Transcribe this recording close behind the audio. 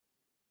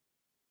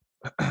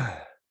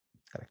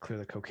Gotta clear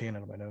the cocaine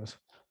out of my nose.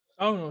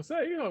 Oh no,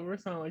 say you over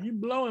sound like you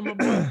blowing my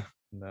boy.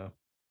 No.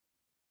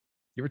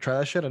 You ever try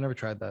that shit? I never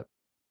tried that.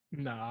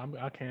 Nah,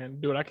 I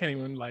can't do it. I can't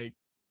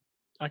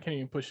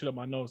even push it up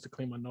my nose to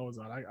clean my nose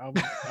out. I'll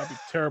be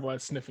terrible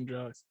at sniffing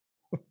drugs.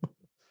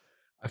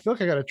 I feel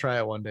like I gotta try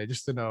it one day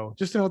just to know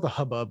what the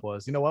hubbub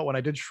was. You know what? When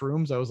I did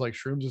shrooms, I was like,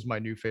 shrooms is my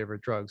new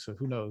favorite drug. So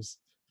who knows?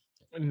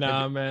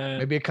 Nah, man.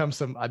 Maybe I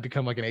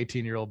become like an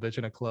 18-year-old bitch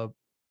in a club,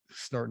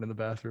 snorting in the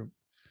bathroom.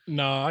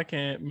 No, I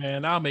can't,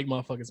 man. I'll make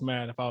motherfuckers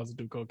mad if I was to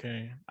do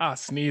cocaine. I'll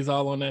sneeze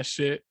all on that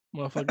shit.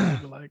 Motherfuckers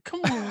would be like,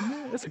 come on,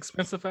 man. It's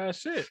expensive ass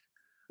shit.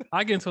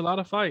 I get into a lot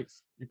of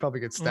fights. You probably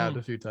get stabbed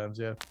a few times,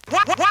 yeah.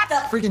 What the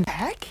freaking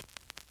heck?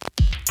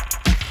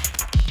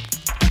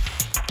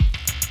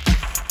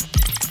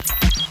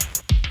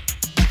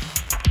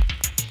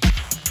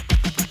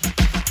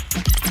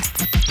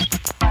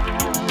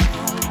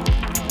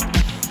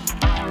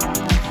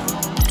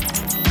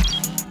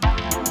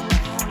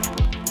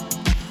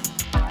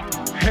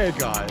 Hey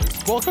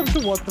guys, welcome to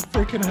What the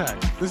Freaking Heck.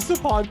 This is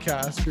a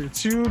podcast where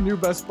two new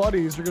best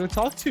buddies are going to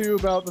talk to you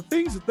about the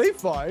things that they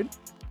find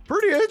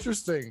pretty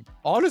interesting,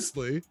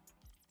 honestly.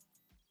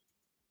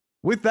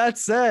 With that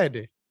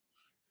said,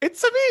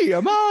 it's me,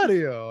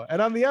 Amadio,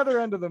 and on the other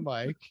end of the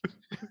mic.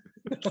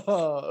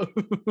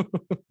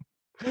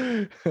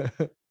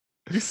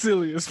 You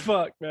silly as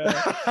fuck, man.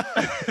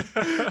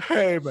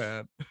 Hey,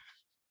 man.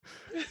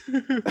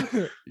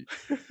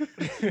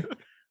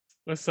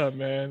 What's up,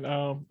 man?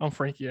 I'm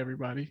Frankie,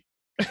 everybody.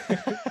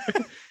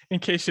 In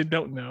case you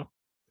don't know.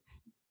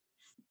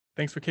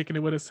 Thanks for kicking it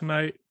with us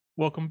tonight.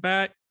 Welcome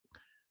back.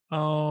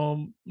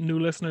 New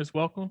listeners,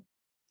 welcome.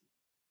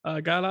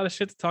 Got a lot of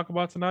shit to talk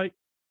about tonight.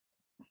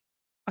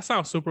 I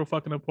sound super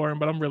fucking important,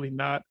 but I'm really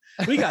not.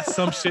 We got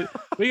some shit.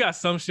 We got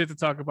some shit to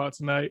talk about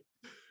tonight.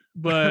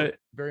 But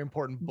very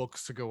important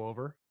books to go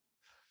over.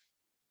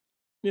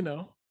 You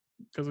know,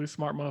 because we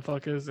smart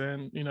motherfuckers,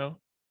 and you know,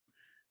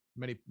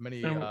 many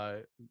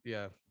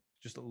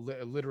just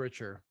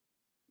literature.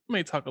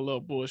 May talk a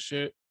little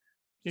bullshit.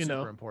 You super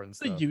know, important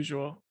the stuff.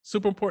 usual.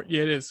 Super important.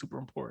 Yeah, it is super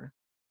important.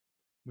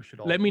 We should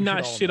let me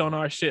not shit on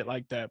our shit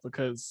like that,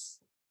 because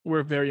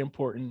we're very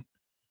important,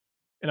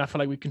 and I feel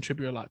like we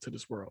contribute a lot to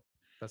this world.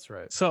 That's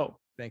right. So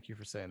thank you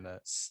for saying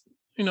that.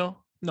 You know,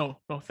 no,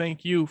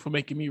 thank you for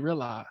making me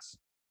realize.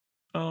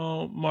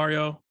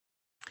 Mario,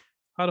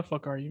 how the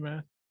fuck are you,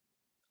 man?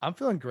 I'm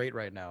feeling great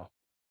right now.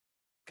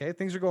 Okay,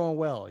 things are going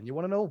well. And you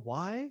want to know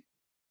why?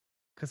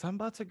 Because I'm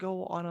about to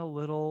go on a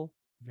little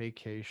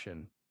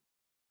vacation.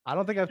 I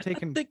don't think I've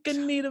taken... I think I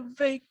need a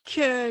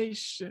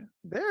vacation.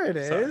 There it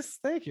is. Sorry.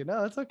 Thank you.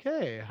 No, it's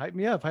okay. Hype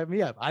me up.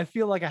 I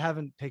feel like I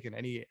haven't taken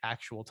any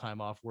actual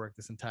time off work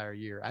this entire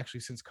year,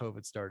 actually, since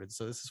COVID started.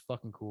 So this is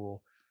fucking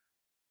cool.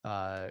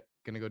 Gonna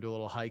go do a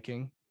little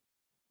hiking.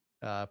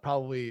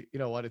 Probably, you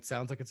know what? It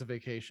sounds like it's a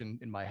vacation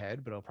in my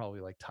head, but it'll probably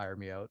like tire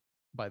me out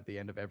by the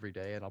end of every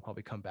day, and I'll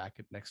probably come back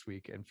next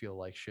week and feel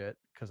like shit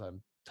because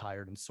I'm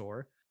tired and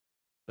sore.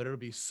 But it'll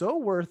be so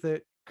worth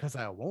it because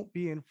I won't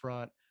be in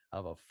front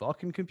of a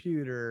fucking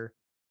computer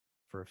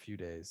for a few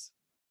days,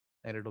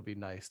 and it'll be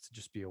nice to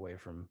just be away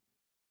from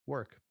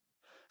work.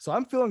 So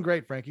I'm feeling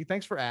great, Frankie.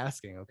 Thanks for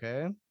asking.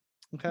 Okay.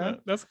 No,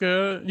 that's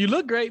good. You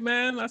look great,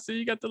 man. I see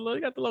you got the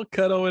little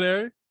cut over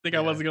there. Think I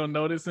wasn't gonna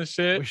notice and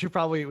shit. We should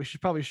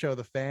probably show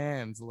the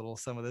fans a little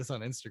some of this on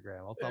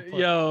Instagram. I'll put,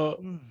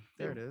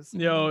 there it is.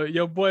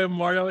 Your boy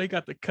Mario, he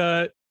got the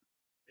cut.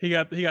 He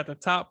got the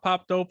top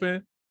popped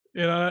open.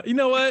 You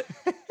know what?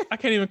 I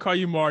can't even call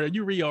you Mario.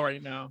 You Rio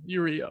right now.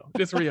 You Rio.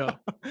 Just Rio.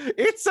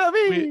 It's a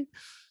me.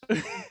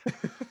 You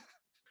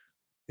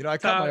know, I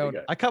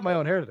cut my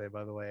own hair today,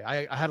 by the way.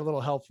 I had a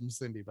little help from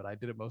Cindy, but I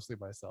did it mostly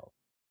myself.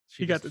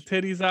 She got the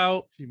titties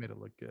out. She made it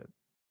look good.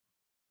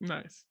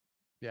 Nice.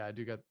 Yeah,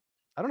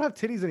 I don't have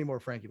titties anymore,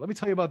 Frankie. Let me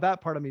tell you about that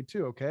part of me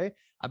too, okay?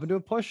 I've been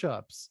doing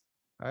push-ups.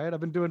 All right, I've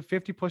been doing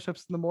 50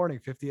 push-ups in the morning,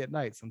 50 at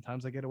night.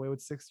 Sometimes I get away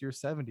with 60 or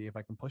 70 if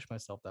I can push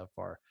myself that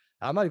far.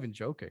 I'm not even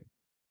joking.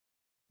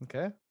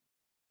 Okay?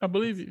 I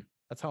believe you.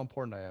 That's how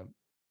important I am.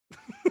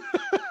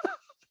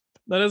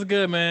 That is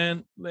good,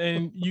 man.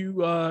 And you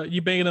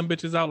banging them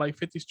bitches out like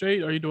 50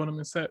 straight, or are you doing them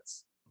in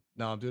sets?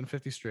 No, I'm doing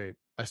 50 straight.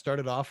 I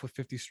started off with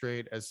 50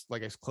 straight as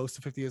close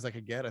to 50 as I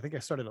could get. I think I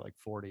started at like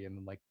 40 and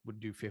then would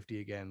do 50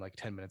 again like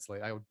 10 minutes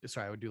later. I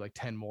would do like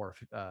 10 more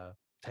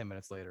 10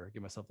 minutes later,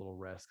 give myself a little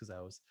rest because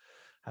I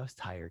was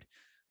tired.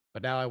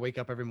 But now I wake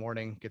up every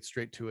morning, get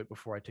straight to it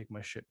before I take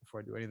my shit, before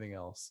I do anything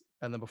else.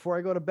 And then before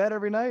I go to bed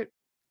every night,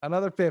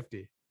 another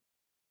 50.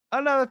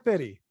 Another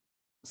 50.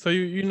 So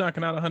you're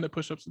knocking out 100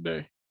 push-ups a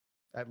day?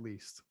 At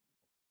least.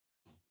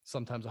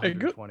 Sometimes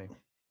 120.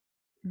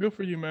 Good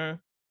for you, man.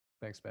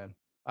 Thanks, man.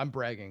 I'm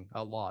bragging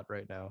a lot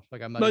right now.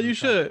 Like I'm not. No, you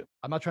should.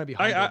 I'm not trying to be.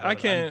 I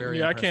can't.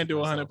 Yeah, I can't do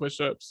 100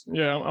 push-ups.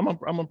 Yeah,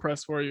 I'm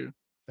impressed for you.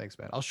 Thanks,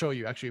 man. I'll show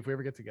you. Actually, if we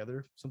ever get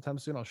together sometime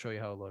soon, I'll show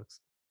you how it looks.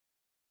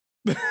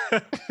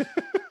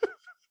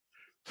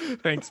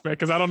 Thanks, man.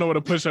 Because I don't know what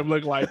a push-up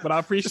look like, but I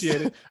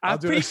appreciate it. I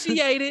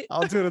appreciate it.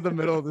 I'll do it in the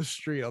middle of the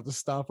street. I'll just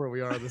stop where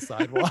we are on the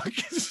sidewalk.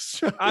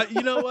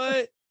 You know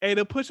what? Hey,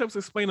 the push-ups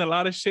explain a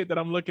lot of shit that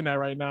I'm looking at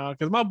right now.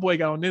 Cause my boy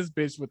got on this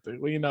bitch with the,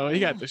 you know, he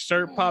got the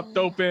shirt popped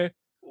open,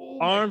 Oh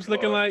my arms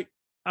looking God. like.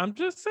 I'm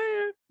just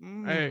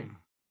saying. Hey.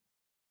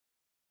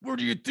 Where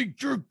do you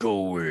think you're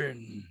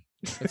going?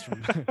 That's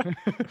from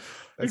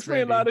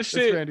Explain a lot of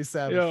shit. That's Randy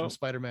Savage Yo. from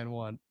Spider-Man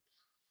 1.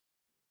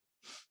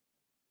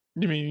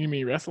 You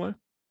mean wrestling?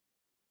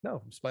 No,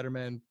 from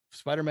Spider-Man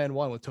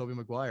 1 with Tobey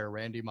Maguire.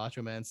 Randy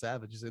Macho Man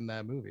Savage is in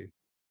that movie.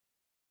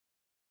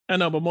 I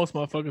know, but most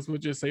motherfuckers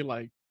would just say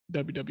like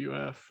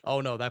WWF.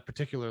 Oh no, that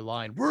particular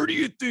line. Where do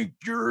you think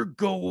you're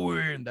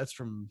going? That's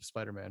from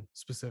Spider-Man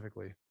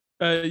specifically.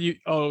 You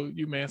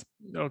man.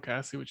 Okay,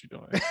 I see what you're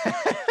doing.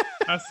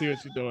 I see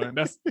what you're doing.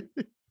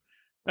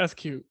 That's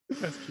cute.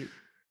 That's cute.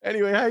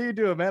 Anyway, how you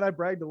doing, man? I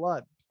bragged a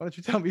lot. Why don't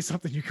you tell me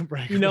something you can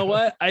brag You know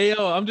about? what?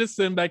 I'm just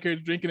sitting back here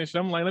drinking and shit.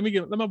 I'm like,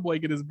 let my boy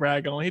get his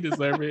brag on. He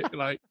deserve it.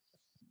 Like,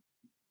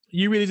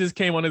 you really just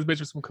came on this bitch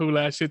with some cool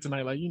ass shit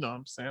tonight. Like, you know what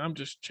I'm saying? I'm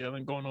just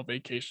chilling, going on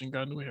vacation,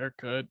 got a new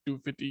haircut, do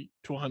 50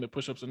 to 100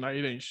 push-ups a night.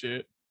 It ain't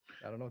shit.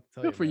 I don't know what to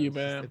tell Good for you,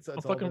 man. man. It's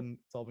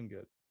all been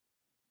good.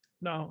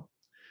 No,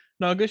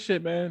 good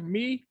shit, man.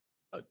 Me,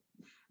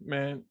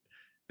 man,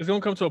 it's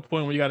gonna come to a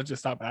point where you gotta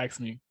just stop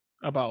asking me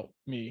about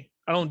me.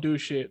 I don't do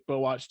shit but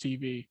watch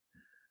TV.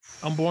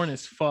 I'm boring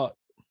as fuck.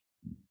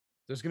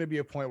 There's gonna be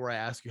a point where I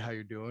ask you how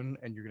you're doing,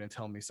 and you're gonna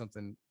tell me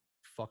something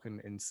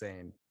fucking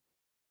insane.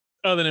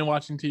 Other than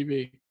watching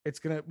TV. It's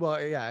gonna,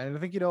 well, yeah, and I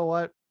think, you know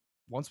what?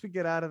 Once we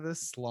get out of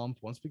this slump,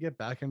 once we get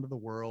back into the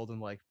world and,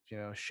 like, you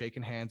know,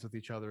 shaking hands with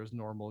each other is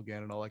normal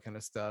again and all that kind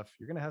of stuff,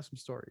 you're gonna have some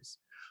stories.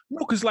 No,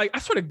 because like I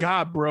swear to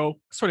God, bro.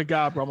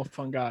 I'm a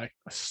fun guy.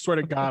 I swear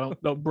to God,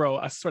 no, bro.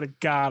 I swear to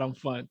God, I'm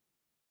fun.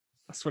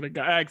 I swear to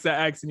God,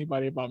 ask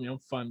anybody about me. I'm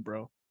fun,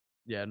 bro.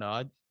 Yeah,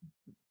 no,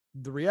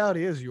 the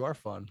reality is you are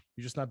fun.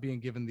 You're just not being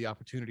given the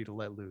opportunity to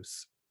let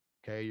loose.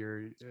 Okay,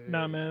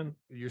 Nah, man.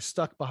 You're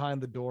stuck behind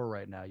the door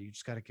right now. You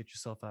just got to get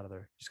yourself out of there.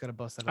 You just got to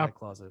bust out of that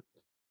closet.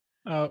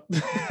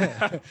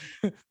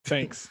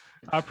 Thanks.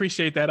 I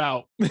appreciate that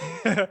out.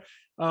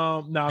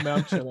 Nah, man,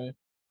 I'm chilling.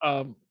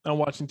 I'm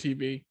watching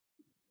TV,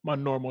 my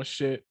normal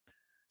shit.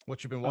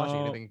 What you've been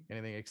watching?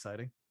 Anything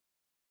exciting?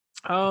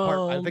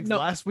 I think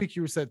last week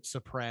you said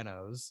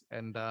Sopranos,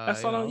 and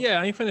that's all.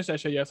 Yeah, I ain't finished that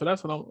shit yet, so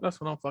that's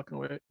what I'm fucking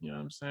with. You know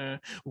what I'm saying?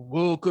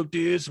 Woke up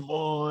this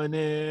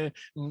morning,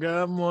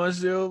 got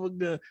myself a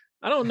gun.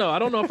 I don't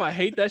know if I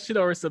hate that shit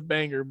or it's a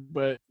banger.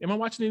 But am I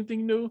watching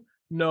anything new?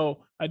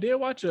 No, I did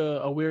watch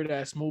a weird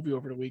ass movie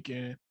over the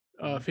weekend.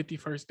 50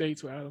 First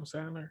Dates with Adam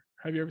Sandler.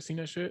 Have you ever seen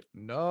that shit?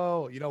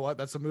 No, you know what?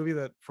 That's a movie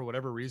that for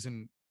whatever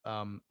reason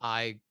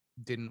I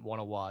didn't want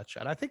to watch,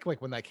 and I think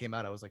like when that came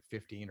out, I was like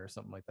 15 or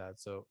something like that.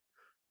 So.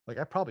 Like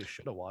I probably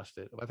should have watched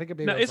it. I think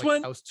maybe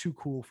I was too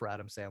cool for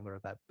Adam Sandler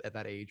at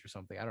that age or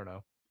something. I don't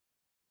know.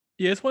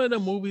 Yeah, it's one of the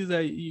movies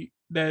that you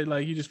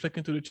just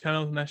flicking through the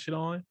channels and that shit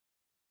on,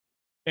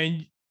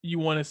 and you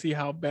want to see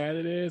how bad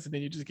it is, and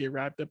then you just get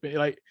wrapped up in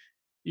like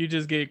you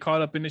just get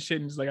caught up in the shit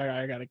and just like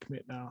I gotta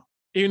commit now.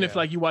 Even if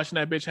like you watching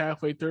that bitch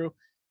halfway through,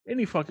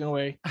 any fucking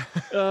way.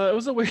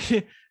 It's a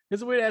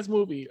weird ass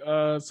movie.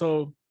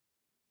 So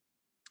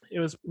it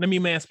was. Let me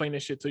mansplain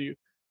this shit to you.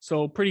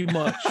 So pretty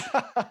much.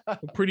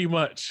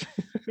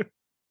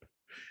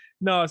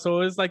 No,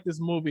 so it's like this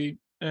movie,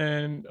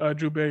 and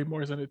Drew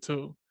Barrymore's in it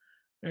too,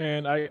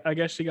 and I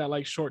guess she got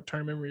like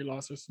short-term memory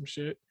loss or some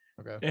shit.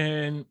 Okay.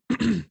 And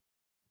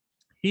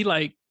he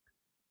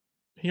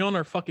on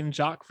her fucking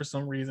jock for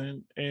some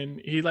reason, and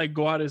he like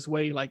go out his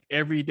way like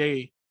every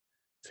day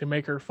to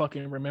make her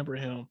fucking remember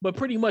him. But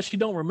pretty much he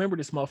don't remember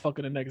this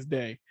motherfucker the next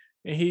day,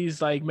 and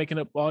he's like making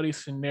up all these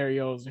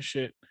scenarios and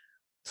shit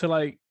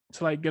to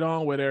get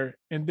on with her,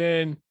 and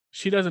then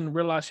she doesn't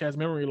realize she has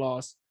memory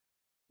loss.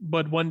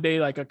 But one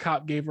day, like a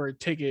cop gave her a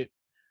ticket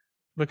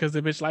because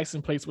the bitch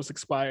license plates was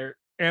expired,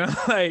 and I'm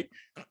like,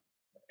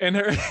 and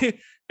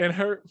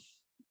her,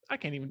 I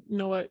can't even. You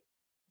know what?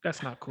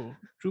 That's not cool.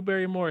 Drew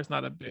Barrymore is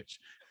not a bitch.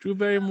 Drew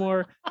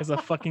Barrymore is a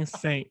fucking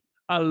saint.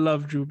 I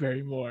love Drew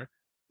Barrymore.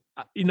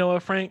 You know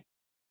what, Frank?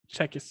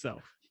 Check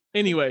yourself.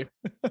 Anyway,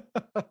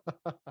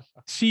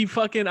 she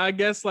fucking I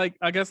guess like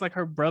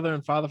her brother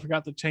and father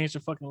forgot to change the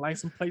fucking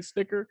license plate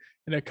sticker,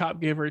 and the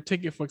cop gave her a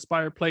ticket for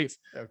expired plates.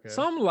 Okay.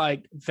 So I'm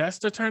like, that's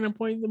the turning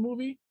point in the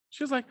movie.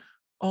 She's like,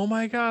 oh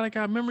my God, I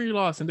got memory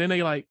loss. And then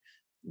they like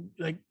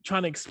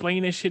trying to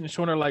explain this shit and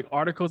showing her like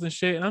articles and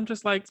shit. And I'm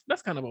just like,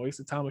 that's kind of a waste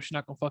of time if she's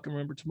not gonna fucking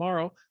remember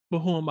tomorrow. But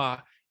who am I?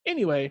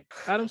 Anyway,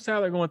 Adam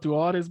Sandler going through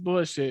all this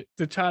bullshit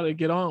to try to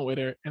get on with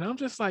her. And I'm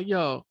just like,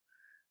 yo,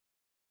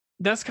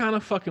 that's kind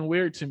of fucking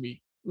weird to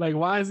me. Like,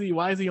 why is he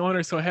on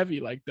her so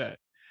heavy like that?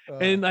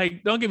 And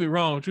like, don't get me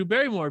wrong, Drew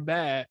Barrymore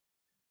bad,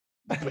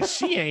 but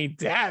she ain't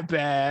that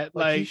bad.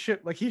 He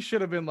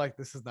should have been like,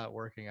 this is not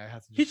working. I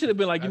have to. He should have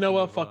been like, you know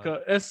what, fuck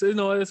up.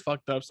 It's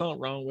fucked up. Something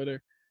wrong with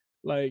her.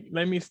 Like,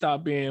 let me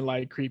stop being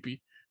like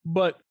creepy.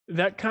 But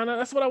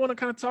that's what I want to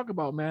kind of talk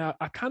about, man.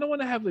 I kind of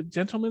want to have a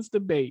gentleman's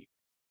debate.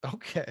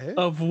 Okay.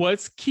 Of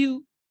what's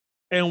cute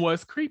and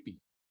what's creepy.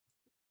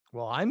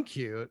 Well, I'm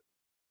cute.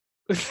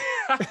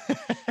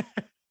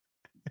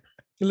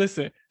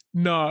 Listen,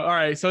 No, all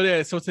right. So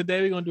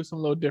today we're gonna do something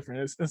a little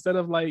different. Instead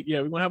of like,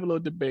 we're gonna have a little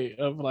debate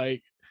of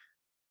like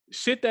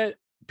shit that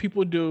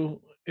people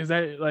do. Is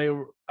that like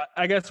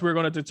I guess we're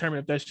gonna determine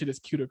if that shit is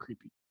cute or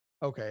creepy.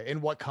 Okay. In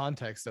what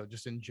context though?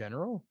 Just in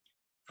general?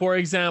 For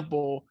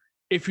example,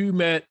 if you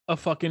met a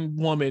fucking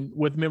woman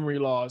with memory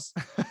loss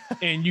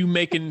and you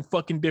making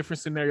fucking different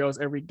scenarios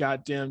every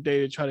goddamn day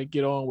to try to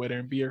get on with her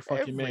and be her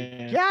fucking Every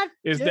man. goddamn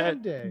Is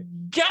that day.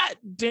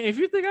 goddamn? If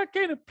you think I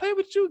came to play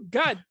with you,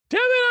 goddamn it,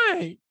 I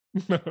ain't.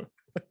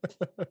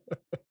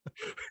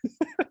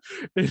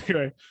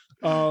 Anyway,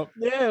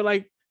 yeah,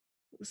 like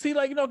see,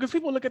 like because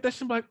people look at that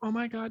shit and be like, oh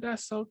my god,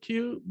 that's so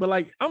cute, but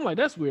like I'm like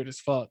that's weird as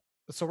fuck.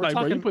 So we're Like,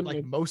 bro, you talking putting like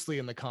it, mostly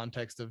in the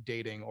context of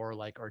dating or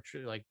like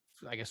like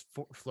I guess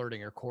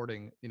flirting or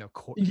courting,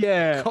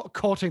 yeah,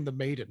 courting the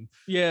maiden.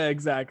 yeah,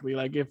 exactly.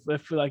 Like if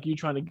like you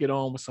trying to get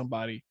on with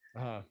somebody,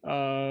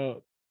 Uh-huh.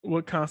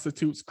 what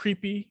constitutes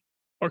creepy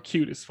or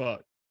cute as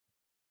fuck?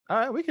 All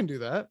right, we can do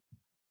that.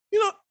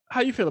 How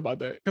you feel about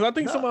that? Because I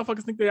think some No,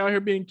 motherfuckers think they out here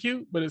being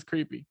cute, but it's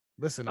creepy.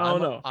 listen, I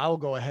don't know. I'll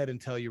go ahead and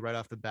tell you right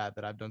off the bat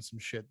that I've done some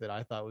shit that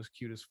I thought was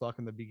cute as fuck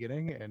in the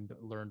beginning and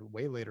learned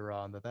way later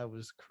on that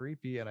was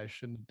creepy and I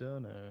shouldn't have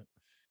done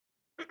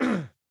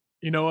it.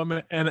 You know what,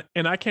 man?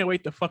 And I can't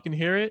wait to fucking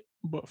hear it.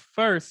 But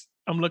first,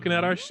 I'm looking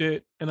at our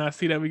shit and I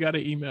see that we got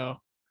an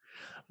email.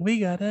 We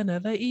got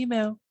another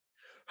email.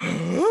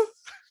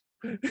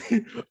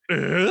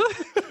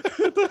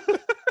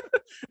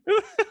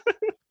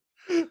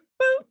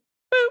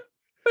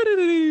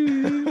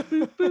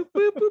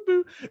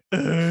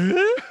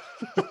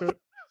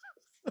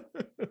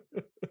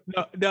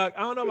 No, Doug,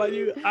 I don't know about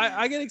you.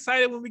 I get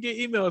excited when we get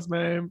emails,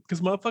 man,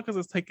 because motherfuckers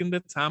is taking the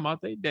time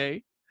out their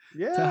day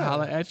to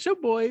holler at your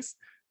boys.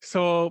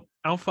 So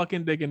I'm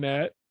fucking digging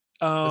that.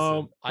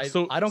 Listen,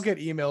 So I don't get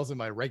emails in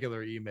my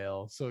regular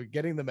email, so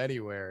getting them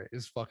anywhere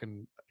is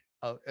fucking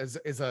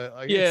it's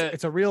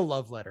a real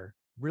love letter.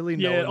 Really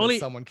knowing that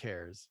someone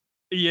cares.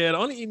 Yeah, the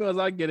only emails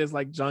I get is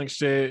like junk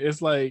shit.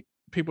 It's like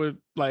people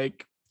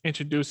like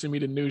introducing me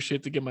to new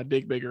shit to get my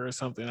dick bigger or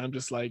something. I'm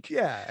just like,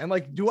 yeah, and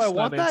like, do I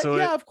want that?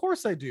 Yeah, of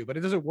course I do, but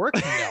it doesn't work.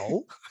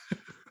 No.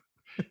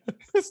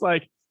 It's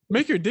like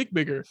make your dick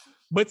bigger,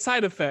 but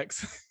side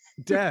effects.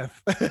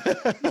 Death.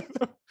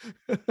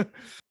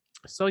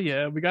 So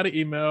yeah, we got an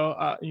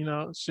email.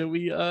 Should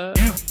we you got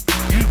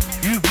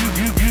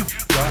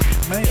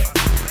mail.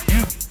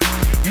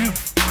 You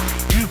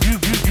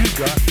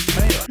got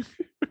mail.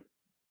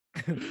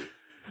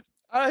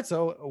 All right,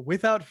 so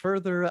without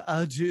further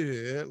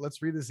ado,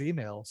 let's read this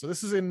email. So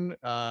this is in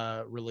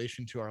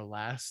relation to our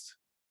last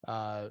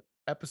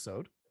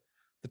episode.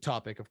 The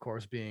topic, of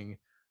course, being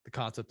the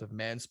concept of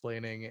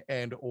mansplaining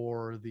and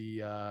or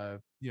the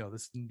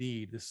this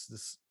need,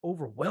 this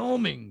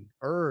overwhelming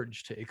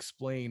urge to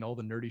explain all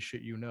the nerdy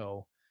shit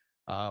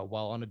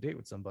while on a date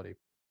with somebody.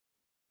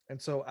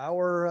 And so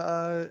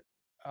our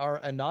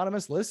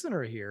anonymous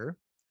listener here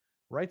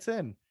writes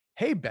in,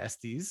 "Hey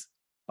besties,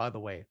 by the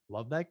way,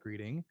 love that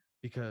greeting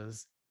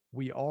because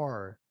we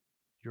are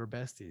your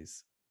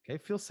besties. Okay,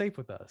 feel safe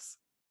with us.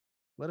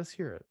 Let us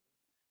hear it.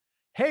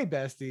 Hey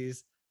besties,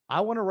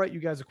 I want to write you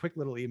guys a quick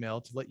little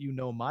email to let you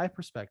know my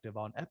perspective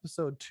on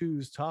episode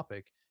 2's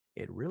topic.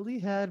 It really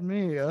had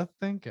me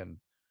thinking.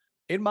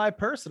 In my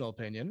personal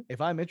opinion, if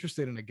I'm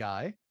interested in a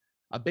guy,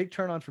 a big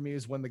turn on for me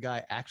is when the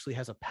guy actually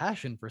has a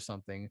passion for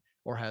something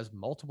or has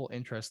multiple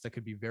interests that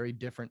could be very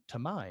different to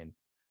mine.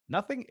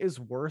 Nothing is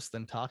worse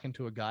than talking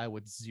to a guy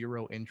with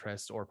zero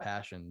interests or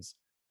passions.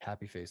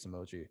 Happy face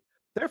emoji.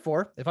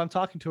 Therefore, if I'm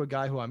talking to a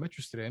guy who I'm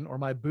interested in, or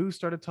my boo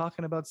started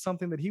talking about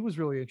something that he was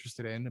really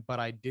interested in,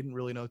 but I didn't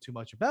really know too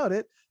much about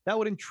it, that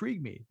would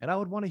intrigue me. And I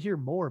would want to hear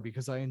more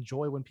because I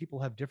enjoy when people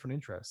have different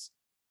interests.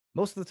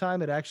 Most of the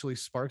time, it actually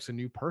sparks a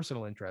new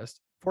personal interest.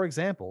 For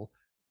example,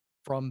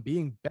 from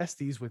being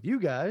besties with you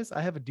guys,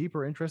 I have a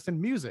deeper interest in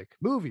music,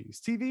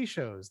 movies, TV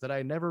shows that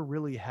I never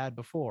really had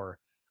before.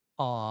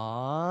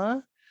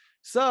 Aww.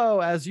 So,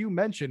 as you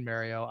mentioned,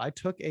 Mario, I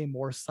took a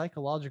more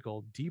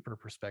psychological, deeper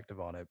perspective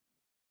on it.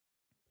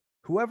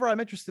 Whoever I'm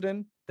interested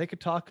in, they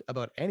could talk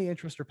about any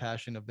interest or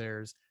passion of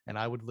theirs, and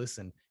I would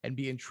listen and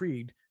be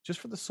intrigued just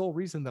for the sole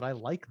reason that I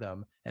like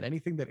them, and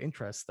anything that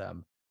interests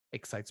them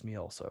excites me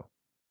also.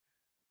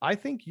 I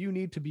think you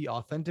need to be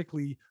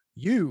authentically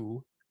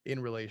you in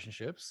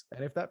relationships.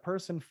 And if that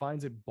person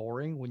finds it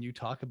boring when you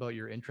talk about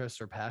your interests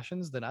or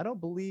passions, then I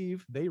don't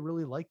believe they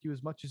really like you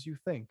as much as you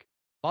think.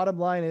 Bottom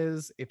line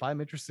is, if I'm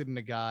interested in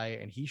a guy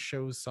and he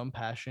shows some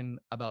passion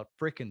about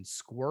freaking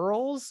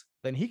squirrels,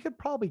 then he could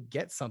probably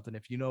get something,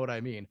 if you know what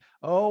I mean.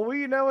 Oh,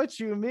 we know what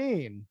you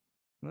mean.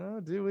 Oh,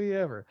 do we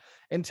ever?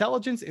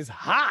 Intelligence is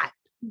hot.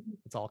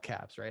 It's all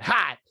caps, right?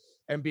 Hot.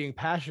 And being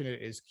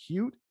passionate is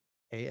cute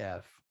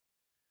AF.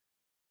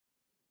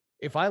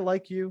 If I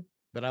like you,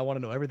 then I want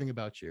to know everything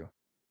about you.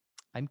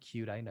 I'm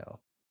cute, I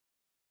know.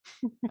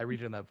 I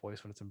read it in that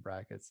voice when it's in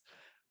brackets.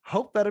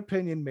 Hope that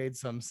opinion made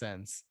some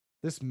sense.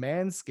 This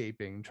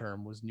manscaping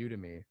term was new to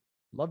me.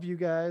 Love you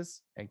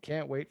guys and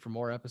can't wait for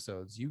more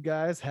episodes. You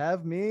guys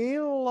have me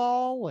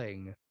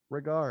lolling.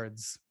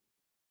 Regards.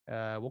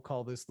 We'll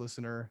call this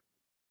listener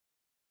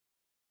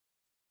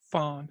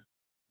Fawn.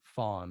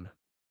 Fawn.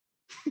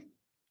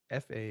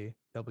 Fawn.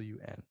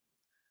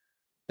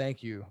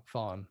 Thank you,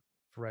 Fawn,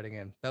 for writing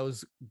in. That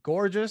was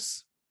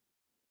gorgeous.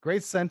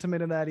 Great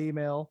sentiment in that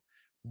email.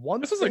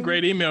 One This is a thing-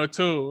 great email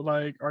too.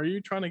 Like, are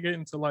you trying to get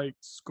into like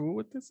school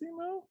with this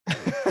email?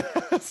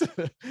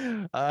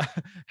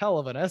 Hell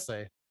of an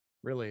essay,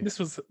 really. This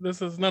is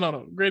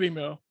no great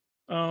email.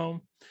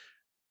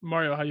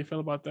 Mario, how you feel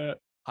about that?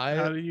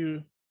 How do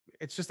you?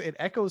 It's just, it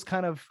echoes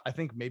kind of, I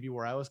think, maybe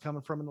where I was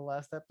coming from in the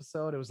last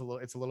episode. It's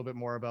a little bit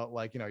more about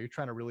like, you're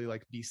trying to really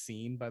like be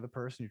seen by the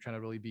person. You're trying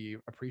to really be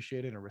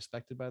appreciated and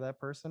respected by that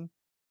person.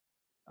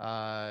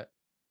 I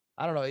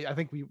don't know. I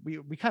think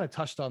we kind of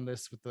touched on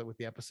this with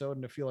the episode,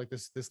 and I feel like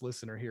this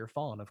listener here,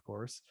 Fawn, of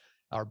course,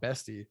 our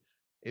bestie,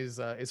 is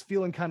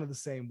feeling kind of the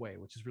same way,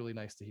 which is really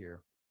nice to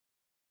hear.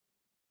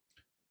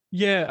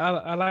 Yeah,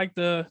 I like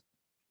the.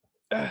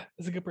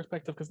 It's a good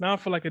perspective because now I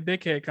feel like a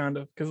dickhead kind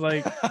of because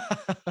like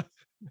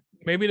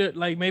maybe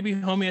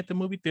homie at the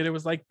movie theater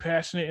was like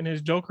passionate in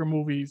his Joker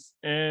movies,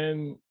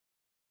 and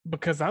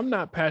because I'm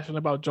not passionate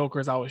about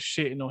Jokers, I was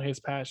shitting on his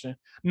passion.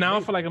 Now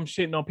I feel like I'm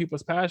shitting on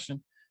people's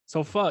passion.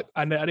 So fuck,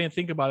 I didn't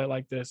think about it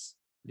like this.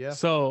 Yeah.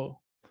 So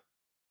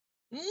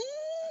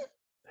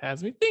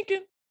has me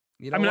thinking.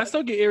 You know I mean, I what?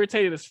 still get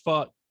irritated as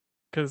fuck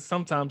because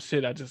sometimes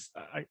shit That's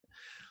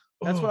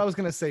what I was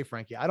gonna say,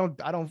 Frankie. I don't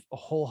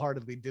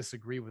wholeheartedly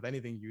disagree with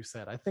anything you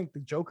said. I think the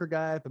Joker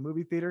guy at the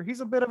movie theater,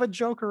 he's a bit of a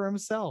Joker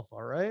himself.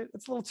 All right,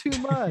 it's a little too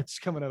much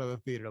coming out of the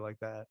theater like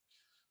that.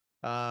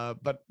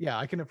 But yeah,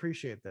 I can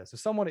appreciate this. If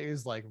someone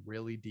is like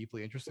really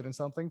deeply interested in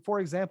something, for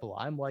example,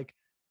 I'm like,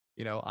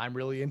 I'm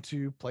really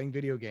into playing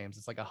video games.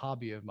 It's like a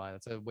hobby of mine.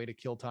 It's a way to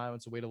kill time.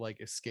 It's a way to like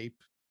escape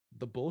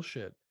the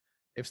bullshit.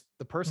 If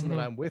the person that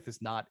I'm with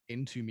is not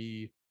into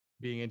me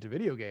being into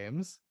video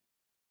games,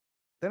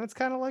 then it's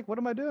kind of like, what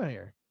am I doing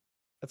here?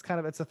 It's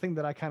a thing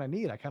that I kind of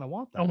need. I kind of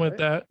want that. I'm with right?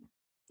 that.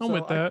 I'm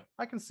with that.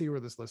 I can see where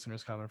this listener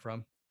is coming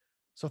from.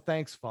 So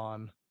thanks,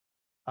 Fawn.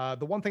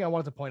 The one thing I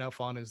wanted to point out,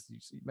 Fawn, is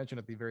you mentioned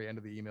at the very end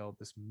of the email,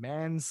 this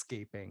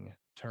manscaping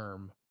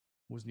term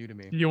was new to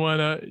me. You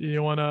wanna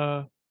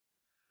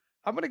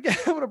I'm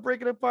gonna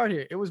break it apart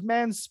here. It was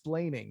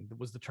mansplaining that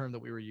was the term that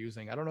we were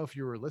using. I don't know if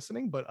you were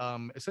listening, but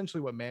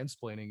essentially what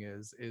mansplaining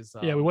is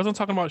yeah, we wasn't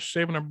talking about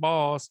shaving our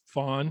balls,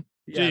 Fawn.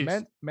 yeah,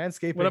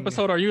 manscaping. What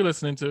episode are you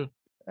listening to?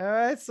 All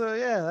right, so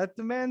yeah, that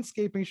the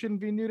manscaping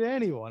shouldn't be new to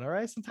anyone. All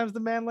right, sometimes the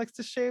man likes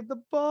to shave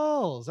the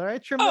balls. All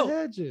right, trim the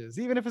hedges,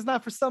 even if it's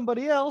not for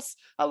somebody else.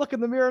 I look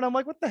in the mirror and I'm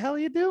like, "What the hell are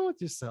you doing with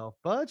yourself,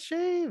 bud?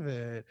 Shave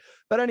it."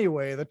 But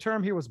anyway, the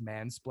term here was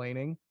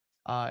mansplaining,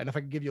 and if I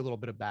could give you a little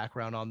bit of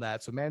background on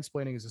that, so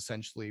mansplaining is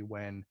essentially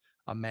when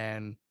a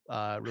man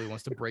really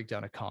wants to break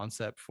down a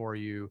concept for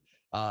you.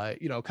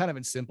 Kind of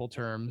in simple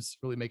terms,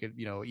 really make it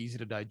easy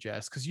to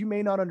digest because you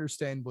may not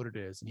understand what it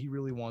is, and he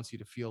really wants you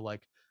to feel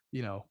like,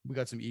 we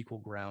got some equal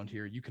ground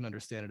here. You can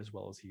understand it as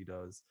well as he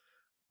does.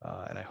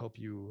 And I hope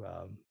you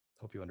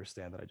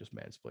understand that I just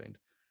mansplained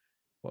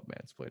what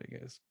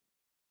mansplaining is.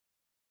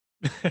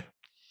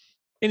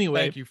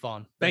 Anyway, thank you,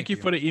 Fawn. Thank you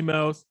for the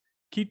emails.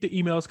 Keep the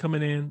emails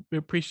coming in. We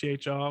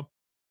appreciate y'all.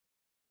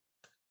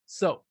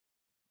 So,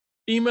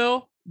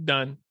 email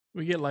done.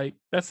 We get like,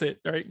 that's it,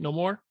 right? No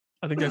more?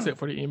 I think that's it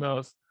for the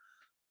emails.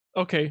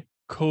 Okay,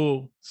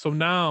 cool. So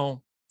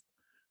now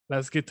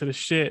let's get to the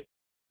shit.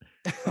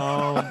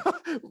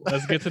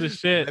 Let's get to the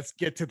shit. Let's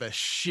get to the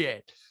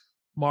shit.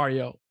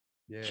 Mario,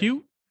 Yeah.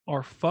 cute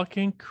or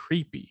fucking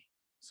creepy?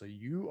 So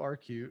you are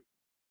cute.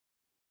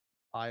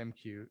 I am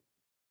cute.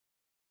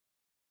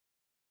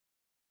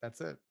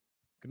 That's it.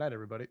 Good night,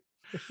 everybody.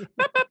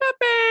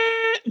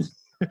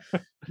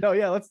 No,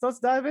 yeah, let's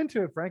dive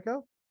into it,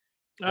 Franco.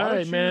 All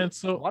right, man.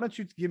 So why don't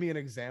you give me an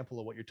example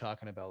of what you're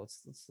talking about?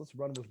 Let's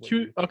run with what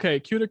cute. Okay,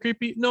 cute or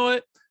creepy? You know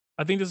what?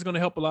 I think this is gonna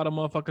help a lot of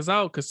motherfuckers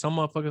out because some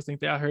motherfuckers think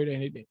they out here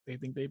and they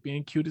think they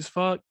being cute as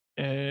fuck,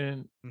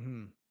 and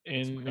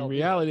in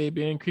reality, they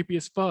being creepy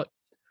as fuck.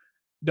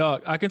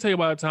 Dog, I can tell you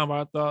by the time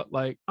I thought,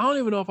 like, I don't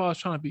even know if I was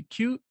trying to be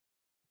cute,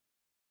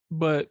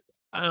 but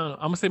I don't know.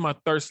 I'm gonna say my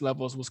thirst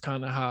levels was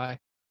kind of high.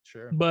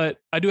 Sure. But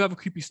I do have a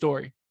creepy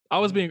story.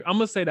 I'm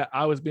gonna say that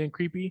I was being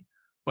creepy,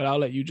 but I'll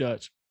let you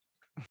judge.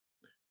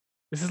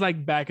 This is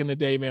like back in the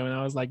day, man, when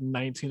I was like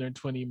 19 or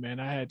 20, man.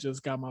 I had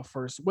just got my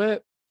first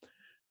whip.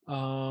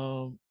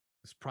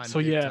 It's prime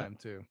time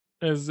too.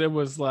 It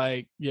was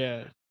like,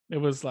 I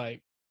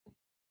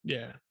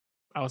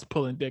was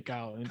pulling dick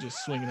out and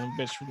just swinging them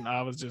bitch from.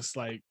 I was just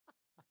like,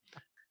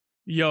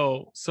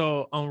 yo.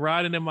 So I'm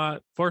riding in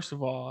first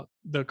of all,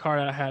 the car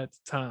that I had at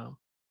the time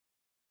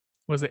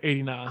was an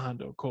 89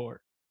 Honda Accord.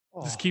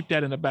 Just keep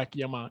that in the back of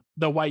your mind.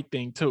 The white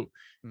thing too.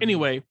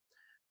 Anyway,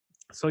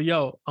 so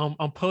yo,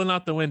 I'm pulling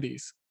out the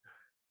Wendy's,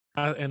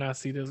 and I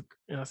see this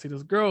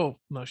girl.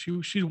 No,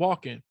 she's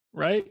walking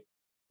right.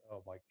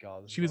 Oh my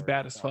god, she was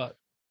bad as fuck.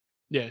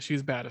 Yeah, she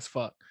was bad as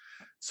fuck.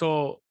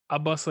 So I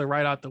busted her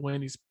right out the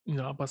Wendy's.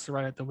 I busted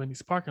right at the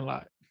Wendy's parking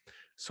lot.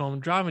 So I'm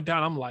driving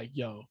down. I'm like,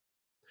 yo,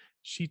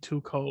 she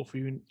too cold for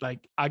you.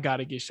 Like, I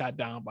gotta get shot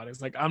down by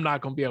this. Like, I'm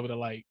not gonna be able to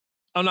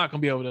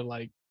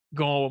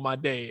go on with my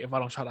day if I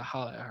don't try to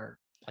holler at her.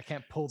 I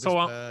can't pull this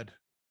So, bird.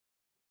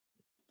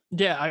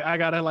 Yeah, I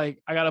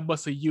gotta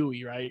bust a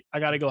Yui, right? I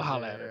gotta go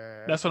holler at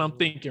her. That's what I'm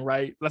thinking,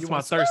 right? That's You my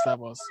want thirst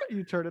levels.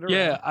 You turn it around.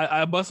 Yeah,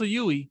 I bust a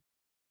Yui,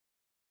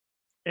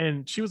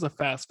 and she was a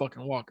fast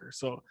fucking walker.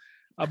 So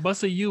I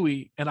bust a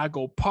Yui and I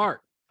go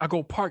park. I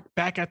go park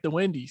back at the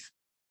Wendy's.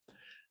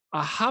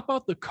 I hop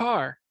out the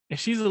car and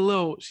she's a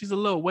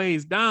little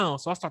ways down.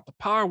 So I start the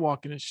power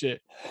walking and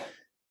shit.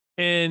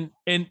 And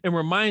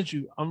remind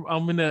you,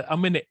 I'm in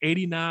the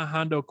 89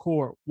 Honda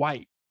Accord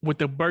white with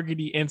the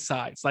burgundy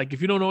insides. Like,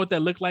 if you don't know what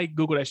that looked like,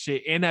 Google that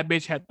shit. And that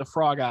bitch had the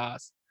frog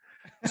eyes.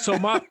 So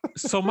my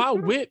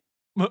whip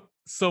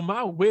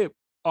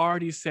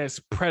already says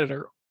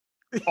Predator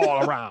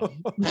all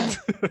around.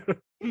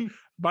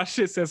 My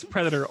shit says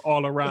Predator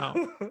all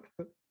around.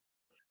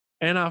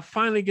 And I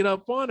finally get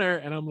up on her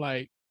and I'm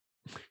like,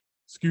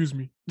 excuse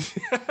me.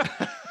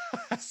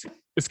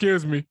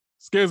 Excuse me.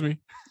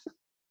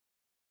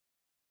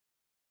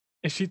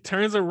 And she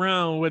turns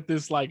around with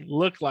this like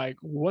look like,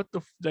 what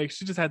the like,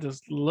 she just had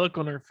this look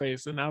on her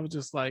face. And I was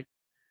just like,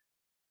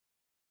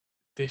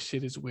 this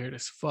shit is weird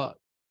as fuck.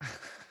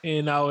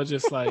 And I was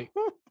just like,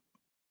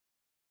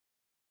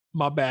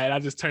 my bad. I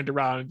just turned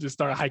around and just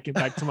started hiking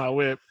back to my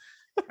whip.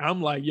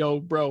 I'm like, yo,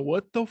 bro,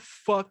 what the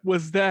fuck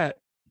was that?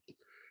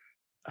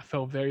 I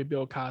felt very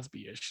Bill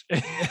Cosby-ish.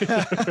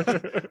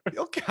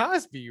 Bill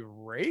Cosby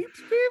raped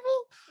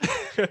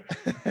people?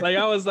 Like,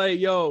 I was like,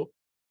 yo,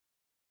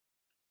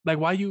 like,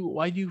 why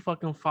you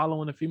fucking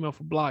following a female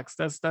for blocks?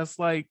 That's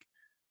like,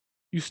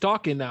 you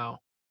stalking now.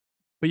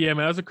 But yeah,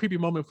 man, that was a creepy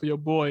moment for your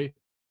boy.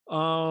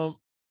 And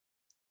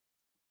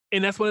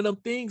that's one of them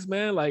things,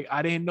 man. Like,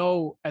 I didn't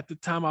know at the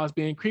time I was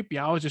being creepy.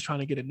 I was just trying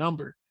to get a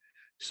number.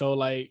 So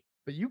like,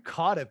 but you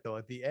caught it though.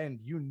 At the end,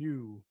 you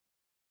knew.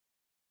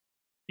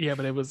 Yeah,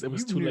 but it was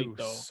too late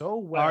though. So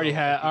well. I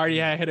already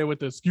had hit her with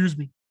the excuse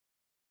me.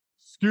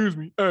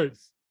 Hey,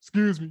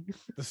 excuse me.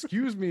 The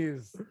excuse me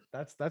is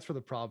that's for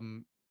the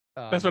problem.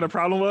 That's what the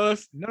problem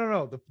was?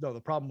 No.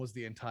 The problem was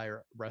the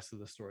entire rest of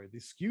the story. The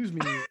excuse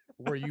me,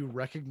 where you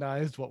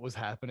recognized what was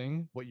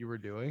happening, what you were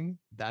doing.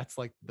 That's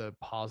like the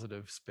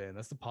positive spin.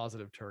 That's the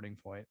positive turning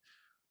point.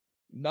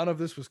 None of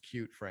this was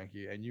cute,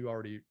 Frankie, and you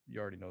already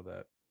know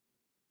that.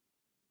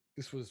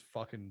 This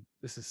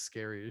is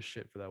scary as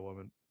shit for that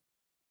woman.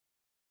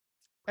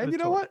 And you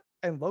know what?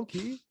 And low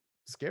key,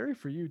 scary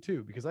for you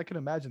too, because I can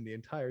imagine the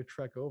entire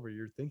trek over,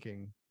 you're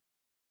thinking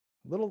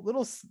little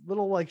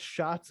like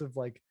shots of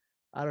like,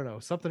 I don't know,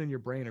 something in your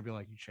brain are being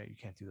like, you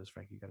can't do this,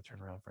 Frankie. You got to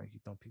turn around, Frankie.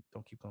 Don't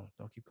keep going.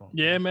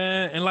 Yeah,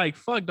 man. And like,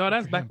 fuck, dog,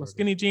 that's back when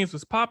skinny jeans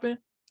was popping.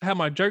 I had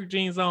my jerk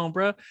jeans on,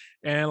 bro.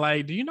 And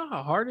like, do you know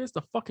how hard it is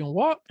to fucking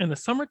walk in the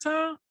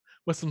summertime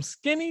with some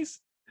skinnies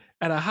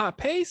at a hot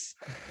pace?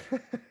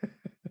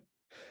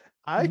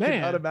 I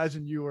cannot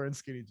imagine you wearing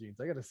skinny jeans.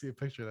 I got to see a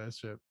picture of that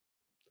shit.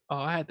 Oh,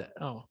 I had that.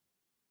 Oh,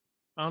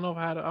 I don't know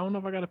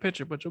if I got a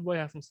picture, but your boy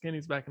had some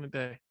skinnies back in the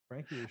day.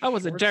 Frankie, I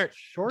was a jerk.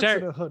 Shorts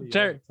and a hoodie.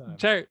 Jerk.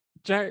 I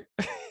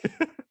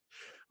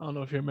don't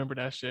know if you remember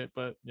that shit,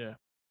 but yeah,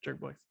 jerk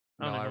boys.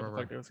 I don't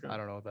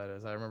know what that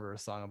is. I remember a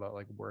song about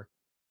like work.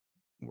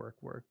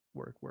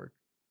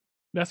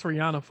 That's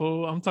Rihanna,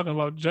 fool. I'm talking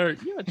about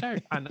jerk. You a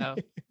jerk. I know.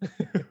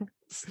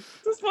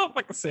 This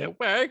motherfucker said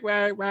work.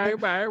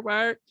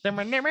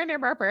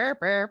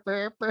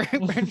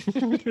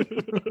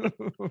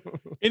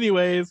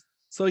 Anyways,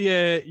 so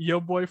yeah,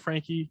 your boy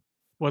Frankie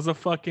was a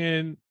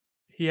fucking,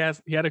 he had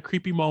a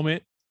creepy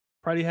moment.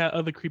 Probably had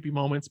other creepy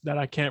moments that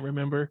I can't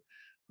remember.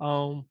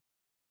 Fucking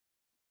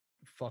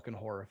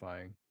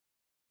horrifying.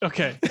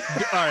 Okay.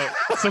 All right.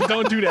 So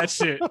don't do that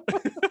shit.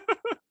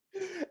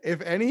 If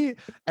any,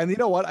 and you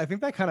know what? I think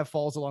that kind of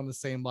falls along the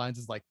same lines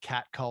as like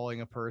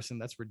catcalling a person.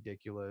 That's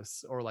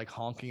ridiculous. Or like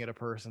honking at a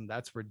person.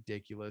 That's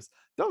ridiculous.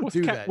 Don't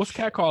do that. What's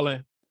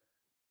catcalling?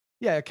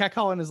 Yeah,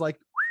 catcalling is like,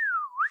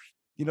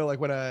 you know, like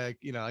when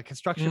like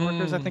construction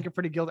workers, I think are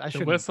pretty guilty. I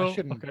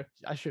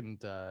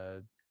shouldn't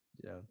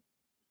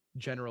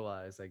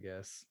generalize, I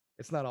guess.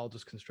 It's not all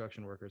just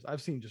construction workers.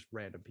 I've seen just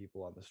random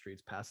people on the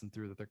streets passing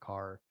through with their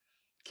car,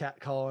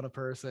 catcalling a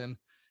person.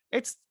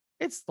 It's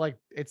like,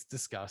 it's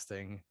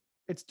disgusting.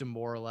 It's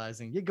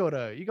demoralizing. You go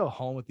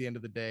home at the end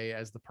of the day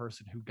as the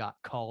person who got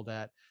called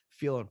at,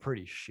 feeling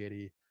pretty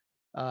shitty.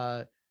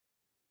 I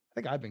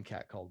think I've been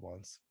catcalled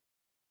once.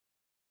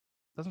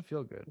 Doesn't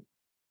feel good.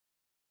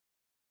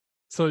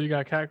 So you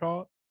got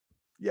catcalled?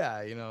 Yeah,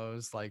 it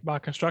was like by a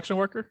construction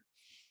worker.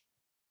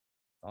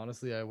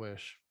 Honestly, I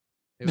wish.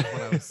 It was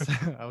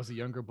when I was a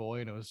younger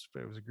boy, and it was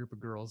a group of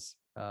girls.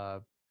 I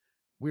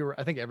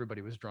think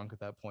everybody was drunk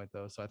at that point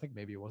though, so I think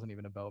maybe it wasn't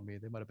even about me.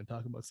 They might have been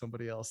talking about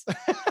somebody else.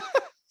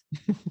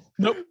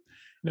 Nope.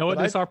 No, what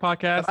this our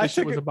podcast? This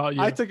shit was about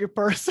you. I took it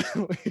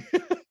personally.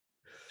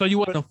 So you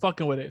wasn't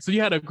fucking with it. So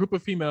you had a group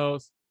of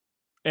females,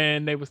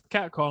 and they was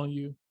catcalling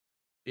you,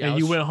 and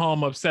you went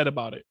home upset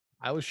about it.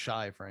 I was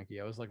shy, Frankie.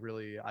 I was like,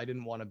 really, I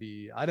didn't want to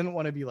be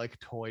like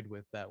toyed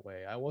with that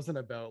way. I wasn't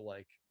about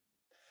like,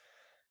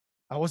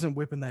 I wasn't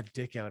whipping that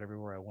dick out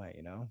everywhere I went,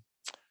 you know?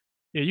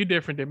 Yeah, you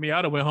different than me.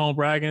 I'd have went home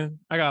bragging.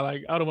 I'd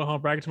have went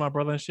home bragging to my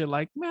brother and shit.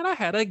 Like, man, I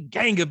had a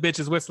gang of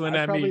bitches whistling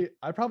at me.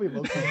 I probably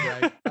low-key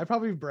bragged. I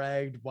probably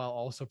bragged while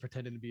also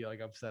pretending to be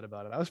like upset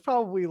about it. I was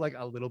probably like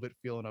a little bit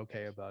feeling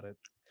okay about it.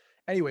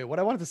 Anyway, what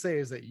I wanted to say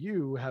is that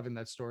you having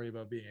that story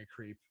about being a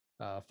creep,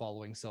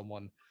 following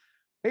someone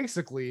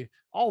basically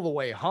all the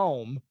way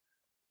home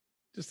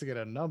just to get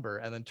a number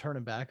and then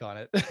turning back on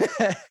it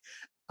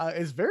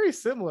is very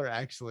similar,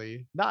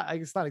 actually.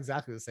 It's not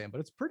exactly the same,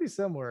 but it's pretty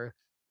similar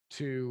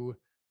to,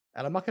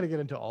 and I'm not going to get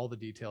into all the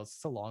details.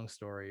 It's a long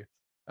story,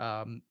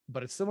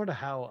 but it's similar to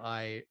how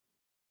I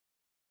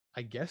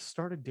guess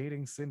started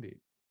dating Cindy,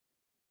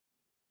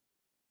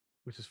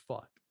 which is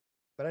fucked.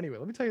 But anyway,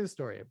 let me tell you the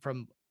story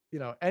from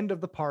end of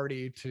the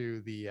party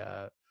to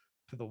the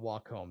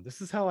walk home.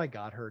 This is how I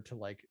got her to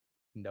like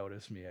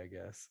notice me, I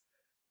guess.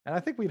 And I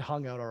think we'd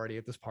hung out already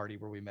at this party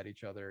where we met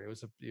each other. It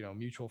was a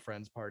mutual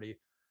friends party.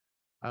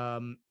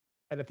 And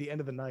at the end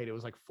of the night, it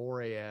was like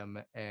 4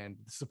 a.m. And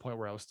this is the point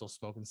where I was still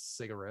smoking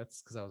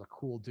cigarettes because I was a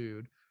cool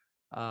dude.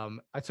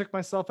 I took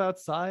myself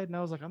outside and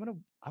I was like, I'm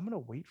gonna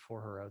wait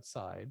for her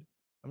outside.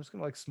 I'm just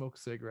gonna like smoke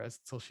cigarettes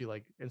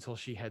until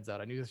she heads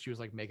out. I knew that she was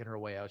like making her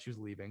way out. She was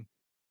leaving.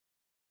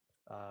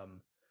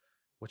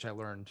 Which I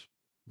learned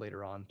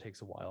later on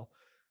takes a while.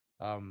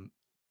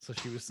 So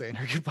she was saying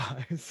her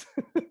goodbyes.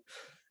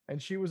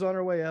 And she was on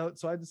her way out,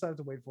 so I decided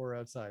to wait for her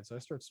outside. So I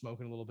started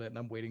smoking a little bit, and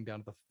I'm waiting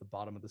down at the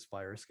bottom of this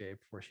fire escape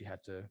where she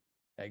had to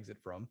exit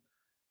from.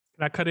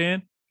 Can I cut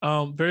in?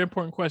 Very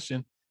important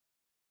question.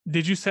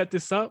 Did you set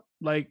this up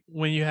like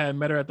when you had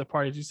met her at the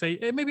party? Did you say,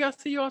 "Hey, maybe I'll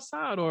see you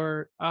outside,"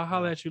 or "I'll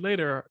holler at you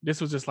later"? Or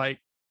this was just like,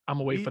 "I'm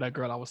gonna wait for that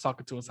girl I was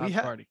talking to inside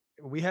the party."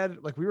 We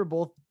were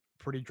both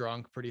pretty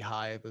drunk, pretty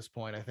high at this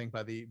point. I think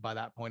by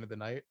that point of the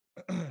night,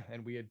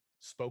 and we had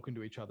spoken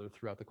to each other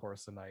throughout the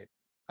course of the night.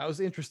 I was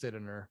interested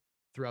in her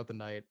throughout the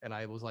night, and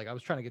I was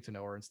trying to get to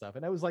know her and stuff.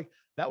 And I was like,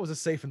 that was a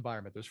safe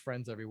environment. There's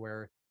friends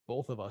everywhere.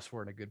 Both of us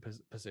were in a good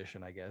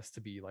position, I guess, to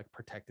be like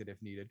protected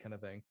if needed, kind of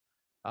thing.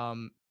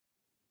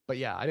 But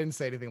yeah, I didn't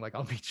say anything like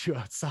I'll meet you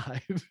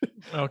outside.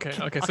 Okay.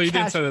 So you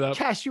didn't set it up.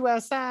 Cash you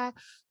outside.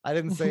 I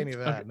didn't say any of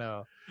that. Okay.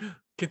 No.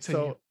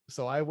 Continue.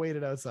 So I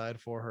waited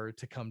outside for her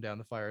to come down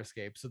the fire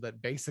escape so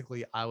that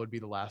basically I would be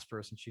the last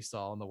person she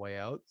saw on the way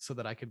out so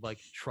that I could like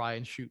try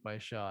and shoot my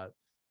shot.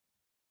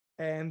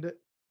 And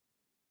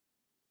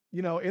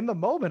in the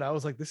moment I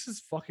was like, this is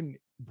fucking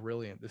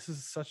brilliant. This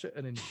is such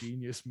an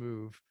ingenious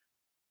move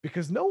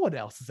because no one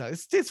else is out.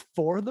 It's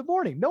 4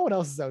 a.m. No one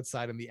else is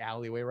outside in the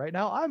alleyway right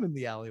now. I'm in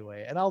the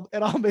alleyway, and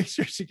I'll make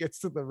sure she gets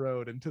to the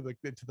road and to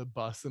the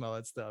bus and all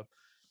that stuff.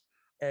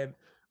 And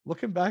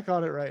looking back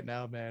on it right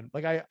now, man,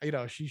 like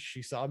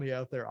she saw me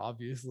out there.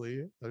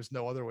 Obviously, there's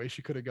no other way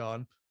she could have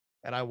gone.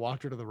 And I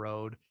walked her to the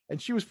road,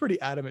 and she was pretty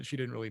adamant she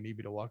didn't really need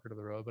me to walk her to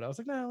the road. But I was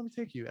like, no, let me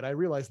take you. And I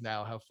realize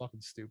now how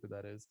fucking stupid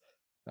that is.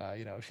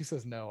 If she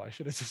says no, I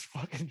should have just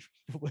fucking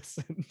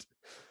listened.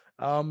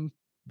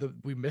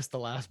 We missed the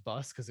last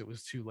bus because it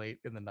was too late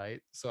in the night.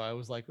 So I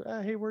was like,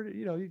 hey, where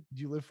do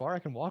you live far? I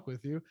can walk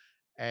with you.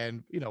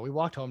 And we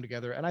walked home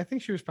together. And I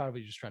think she was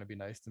probably just trying to be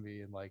nice to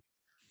me and like,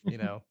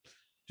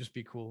 just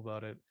be cool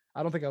about it.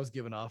 I don't think I was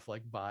giving off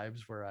like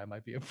vibes where I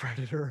might be a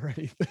predator or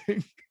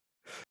anything.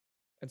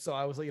 And so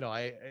I was like,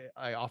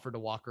 I offered to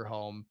walk her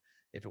home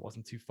if it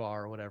wasn't too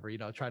far or whatever,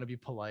 trying to be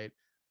polite.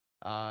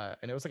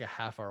 And it was like a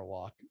half-hour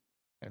walk.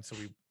 And so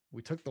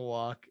we took the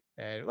walk,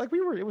 and like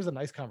it was a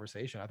nice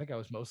conversation. I think I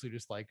was mostly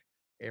just like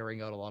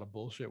airing out a lot of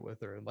bullshit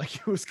with her, and like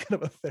it was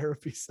kind of a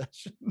therapy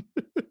session.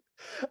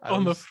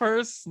 On the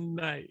first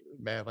night,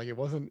 man, like it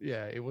was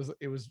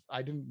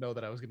I didn't know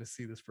that I was going to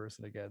see this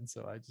person again.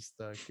 So I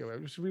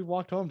just we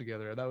walked home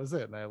together, and that was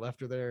it. And I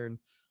left her there,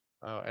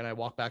 and I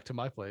walked back to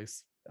my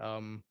place.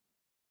 And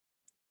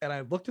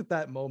I looked at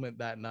that moment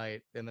that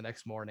night and the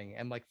next morning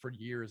and like for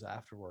years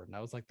afterward, and I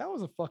was like, that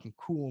was a fucking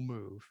cool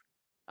move.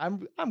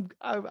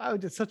 I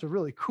did such a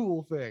really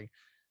cool thing.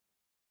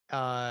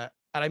 And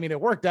I mean,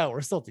 it worked out.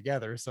 We're still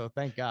together, so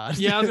thank God.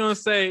 Yeah, I was gonna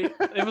say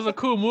it was a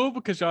cool move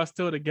because y'all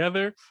still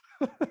together,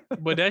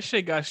 but that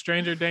shit got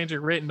stranger danger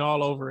written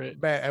all over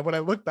it, man. And when I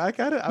look back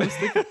at it,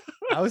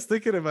 I was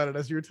thinking about it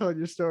as you were telling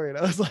your story, and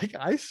I was like,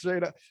 I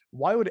straight up,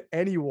 why would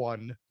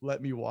anyone let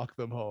me walk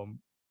them home?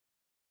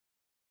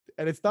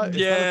 And it's not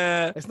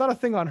a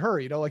thing on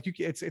her, like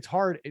it's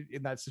hard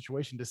in that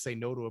situation to say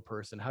no to a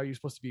person. How are you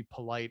supposed to be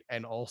polite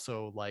and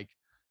also like,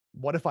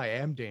 what if I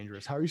am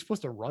dangerous? How are you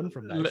supposed to run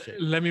from that shit?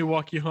 Let me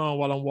walk you home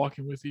while I'm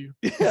walking with you.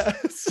 Yeah.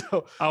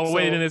 So I'll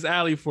wait in this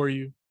alley for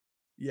you.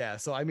 Yeah.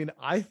 So I mean,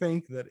 I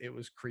think that it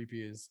was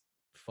creepy as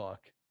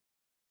fuck.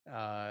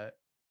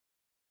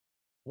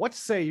 What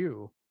say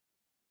you?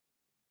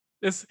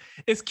 It's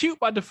cute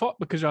by default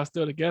because y'all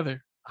still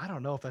together. I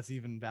don't know if that's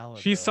even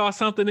valid. She saw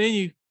something in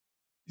you.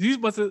 You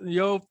must have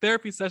your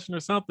therapy session or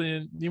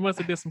something. You must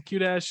have did some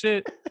cute ass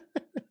shit.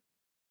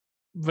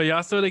 But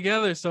y'all still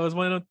together, so it's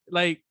one of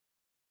like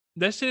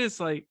that shit is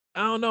like,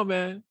 I don't know,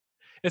 man.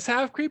 It's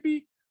half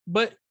creepy,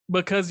 but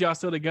because y'all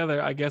still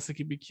together, I guess it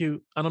could be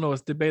cute. I don't know.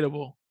 It's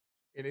debatable.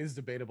 It is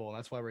debatable, and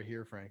that's why we're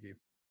here, Frankie,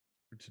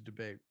 to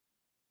debate.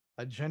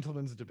 A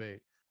gentleman's debate.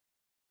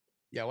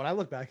 Yeah, when I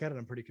look back at it,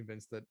 I'm pretty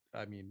convinced that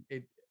I mean,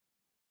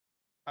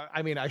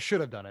 I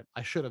should have done it.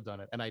 I should have done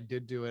it, and I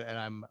did do it,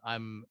 and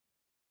I'm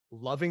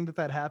loving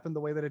that happened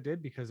the way that it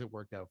did because it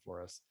worked out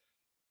for us.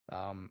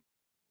 Um,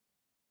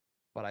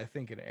 but I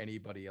think in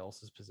anybody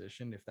else's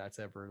position, if that's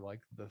ever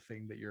like the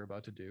thing that you're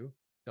about to do,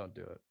 don't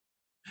do it.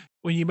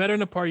 When you met her in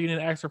the party, you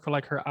didn't ask her for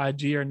like her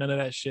IG or none of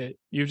that shit.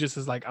 You just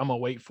is like, I'm gonna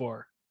wait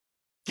for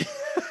her.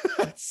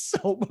 That's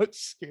so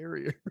much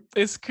scarier.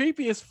 It's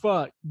creepy as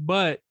fuck,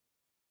 but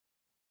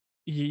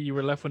you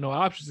were left with no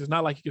options. It's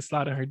not like you could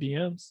slide in her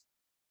DMs.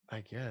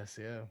 I guess,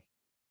 yeah.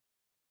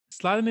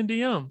 Sliding in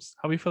DMs.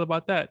 How we feel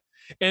about that?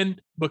 And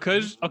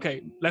because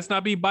okay, let's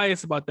not be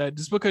biased about that.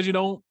 Just because you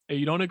don't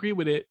agree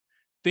with it,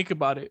 think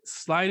about it.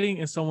 Sliding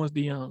in someone's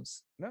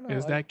DMs. No,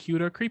 Is that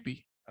cute or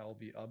creepy? I'll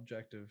be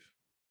objective.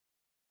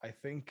 I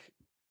think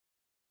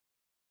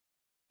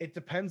it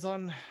depends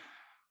on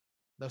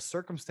the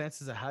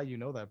circumstances of how you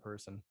know that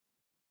person.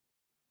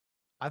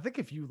 I think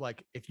if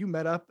you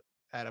met up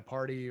at a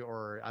party,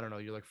 or I don't know,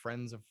 you're like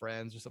friends of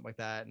friends or something like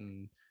that,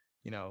 and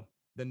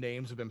the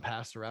names have been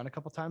passed around a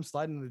couple times,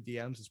 sliding in the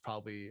DMs is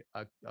probably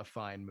a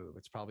fine move.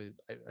 It's probably,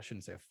 I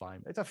shouldn't say a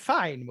fine, it's a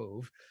fine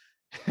move.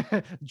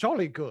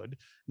 Jolly good.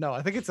 No,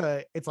 I think it's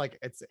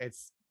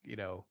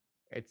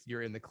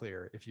you're in the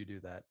clear if you do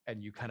that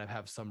and you kind of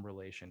have some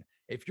relation.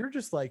 If you're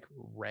just like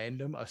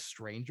random, a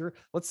stranger,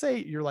 let's say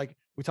you're like,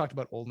 we talked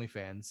about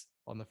OnlyFans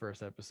on the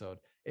first episode.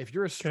 If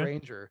you're a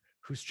stranger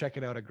who's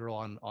checking out a girl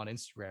on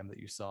Instagram that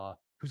you saw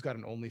who's got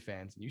an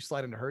OnlyFans, and you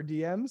slide into her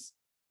DMs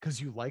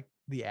because you like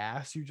the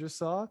ass you just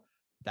saw,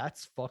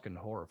 that's fucking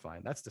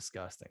horrifying. That's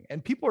disgusting.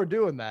 And people are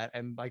doing that.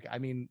 And like, I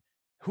mean,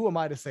 who am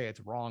I to say it's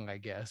wrong? I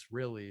guess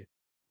really,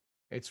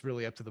 it's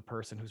really up to the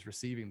person who's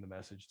receiving the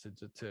message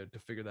to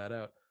figure that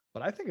out.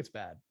 But I think it's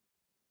bad.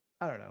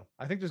 I don't know.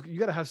 I think you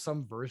got to have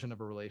some version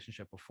of a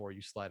relationship before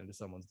you slide into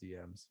someone's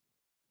DMs.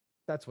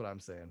 That's what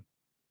I'm saying.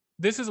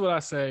 This is what I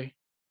say.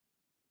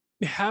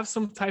 Have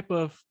some type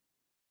of,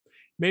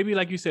 maybe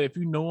like you said, if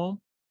you know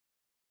them,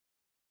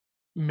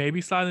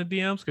 maybe slide in the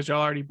DMs because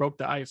y'all already broke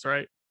the ice,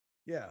 right?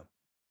 Yeah.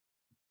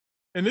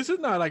 And this is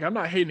not like, I'm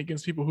not hating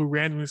against people who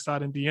randomly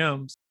slide in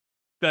DMs.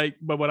 Like,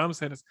 but what I'm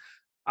saying is,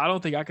 I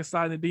don't think I can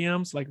slide in the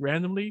DMs like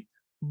randomly,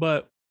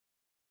 but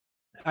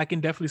I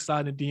can definitely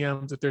slide in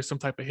DMs if there's some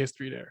type of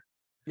history there.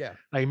 Yeah.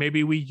 Like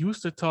maybe we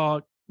used to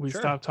talk, we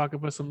stopped talking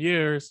for some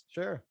years.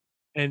 Sure.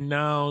 And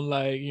now,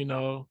 like,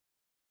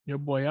 your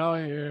boy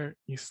out here,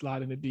 you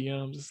slide in the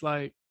DMs. It's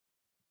like,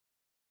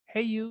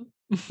 hey, you.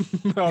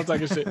 I was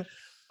like, shit.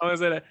 I was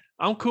say that.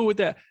 I'm cool with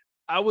that.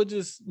 I would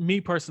just, me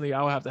personally,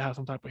 I would have to have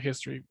some type of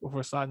history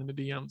before sliding in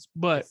the DMs.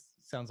 But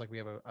sounds like we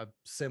have a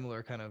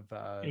similar kind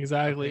of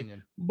exactly.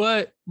 opinion.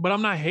 But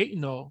I'm not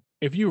hating though.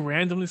 If you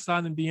randomly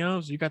slide in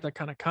DMs, you got that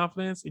kind of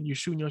confidence and you're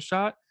shooting your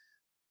shot,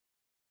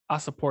 I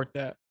support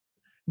that.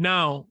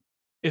 Now,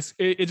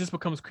 it just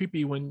becomes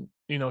creepy when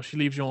she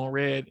leaves you on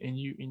red and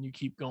you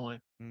keep going.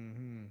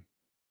 Mm-hmm.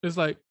 It's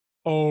like,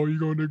 oh, you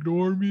gonna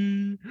ignore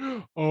me?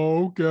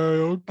 Oh,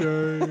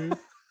 okay.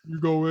 You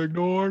gonna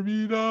ignore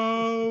me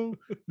now?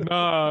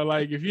 Nah,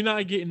 like if you're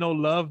not getting no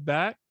love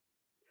back,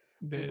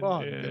 then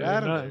get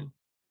out of there.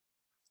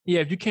 Yeah,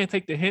 if you can't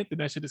take the hint, then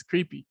that shit is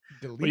creepy.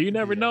 But you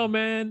never know,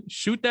 man.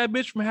 Shoot that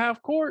bitch from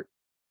half court.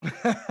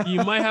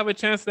 You might have a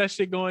chance of that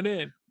shit going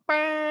in.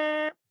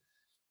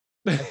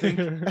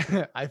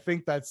 I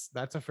think that's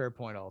a fair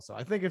point also.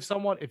 I think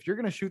if you're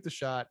going to shoot the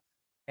shot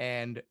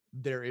and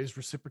there is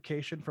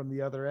reciprocation from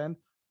the other end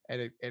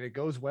and it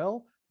goes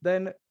well,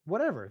 then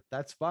whatever,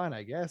 that's fine.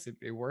 I guess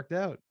it worked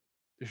out.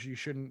 You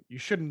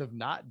shouldn't have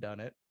not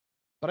done it.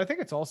 But I think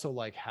it's also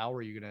like, how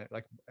are you going to,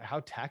 like, how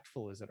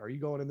tactful is it? Are you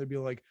going in there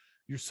being like,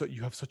 you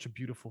have such a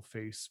beautiful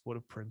face, what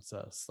a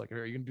princess? Like,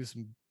 are you going to do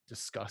some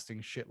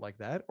disgusting shit like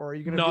that, or are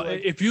you gonna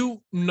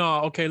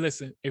okay,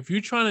 listen, if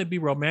you're trying to be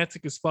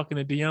romantic as fucking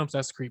the DMs,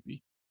 that's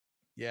creepy.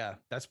 Yeah,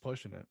 that's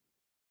pushing it.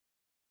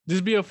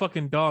 Just be a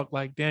fucking dog,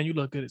 like, damn, you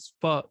look good as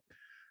fuck.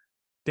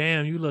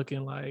 Damn, you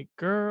looking like,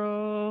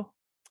 girl,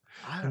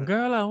 I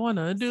want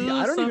to do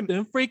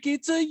something freaky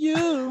to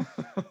you.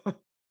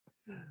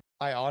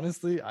 I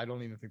honestly, I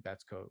don't even think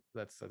that's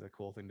that's a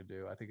cool thing to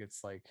do. I think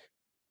it's like,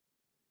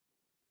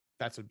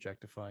 that's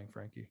objectifying,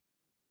 Frankie.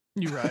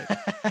 You're right.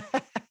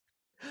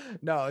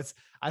 No,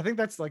 I think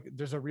that's like,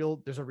 there's a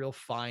real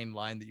fine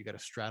line that you got to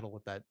straddle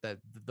with that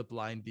the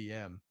blind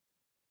DM.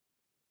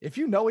 If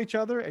you know each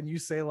other and you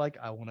say like,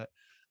 I want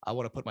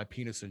to put my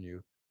penis in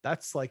you,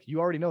 that's like, you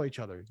already know each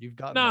other. You've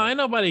got ain't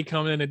nobody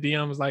coming in the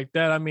DMs like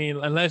that. I mean,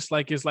 unless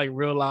like it's like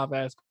real live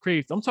ass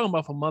creeps. I'm talking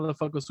about for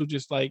motherfuckers who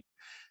just like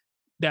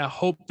that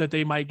hope that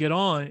they might get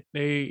on.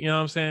 They, you know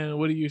what I'm saying?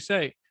 What do you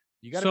say?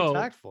 You got to be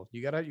tactful.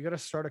 You got to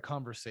start a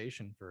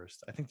conversation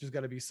first. I think there's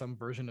got to be some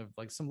version of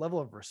like some level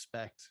of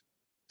respect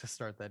to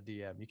start that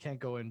DM. You can't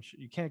go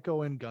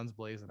in guns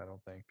blazing, I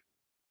don't think.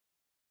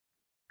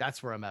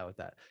 That's where I'm at with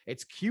that.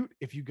 It's cute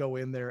if you go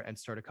in there and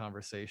start a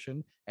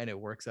conversation and it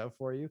works out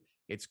for you.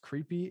 It's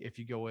creepy if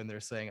you go in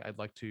there saying, I'd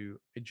like to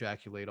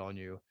ejaculate on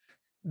you.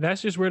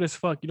 That's just weird as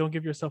fuck. You don't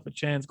give yourself a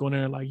chance going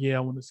there and like, yeah,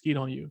 I want to skeet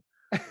on you.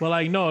 But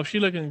like, no, if she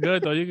looking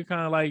good though, you can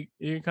kind of like,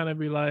 you can kind of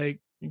be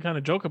like, you kind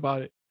of joke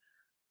about it.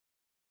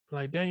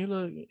 Like, damn, you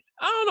look.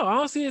 I don't know. I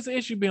don't see it's an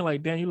issue being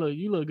like, damn,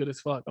 you look good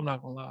as fuck. I'm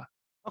not gonna lie.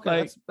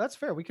 Okay, Like, that's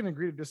fair. We can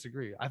agree to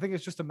disagree. I think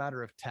it's just a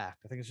matter of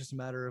tact. I think it's just a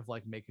matter of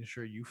like making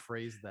sure you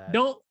phrase that.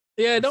 don't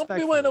be one of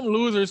them respectfully.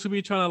 losers who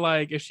be trying to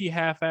like, if she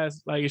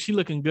half-ass, like if she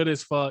looking good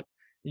as fuck,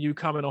 you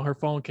comment on her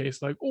phone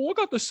case like, oh, I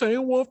got the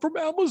same one from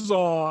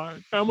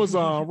Amazon.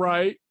 Amazon,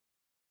 right?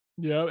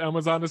 Yeah,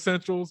 Amazon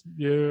Essentials.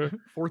 Yeah.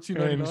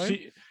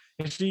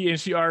 And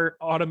she are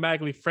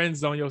automatically friend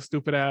zone your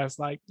stupid ass,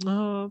 like,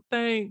 oh,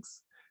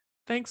 thanks.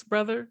 Thanks,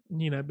 brother.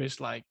 And you know, bitch,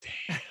 like,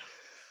 damn.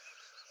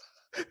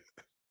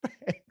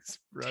 Thanks,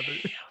 brother.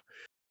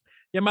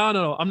 Yeah, man, I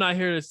don't know. I'm not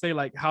here to say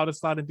like how to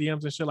slide in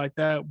DMs and shit like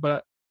that,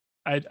 but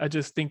I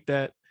just think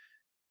that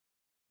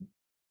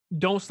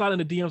don't slide in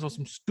the DMs on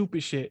some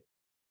stupid shit.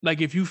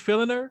 Like if you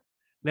feeling her,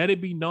 let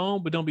it be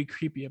known, but don't be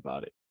creepy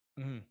about it.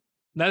 Mhm.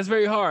 That's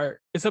very hard.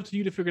 It's up to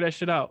you to figure that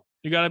shit out.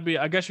 I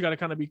guess you gotta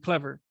kind of be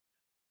clever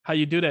how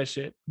you do that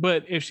shit.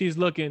 But if she's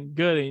looking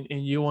good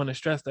and you want to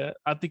stress that,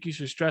 I think you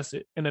should stress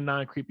it in a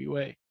non-creepy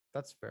way.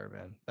 That's fair,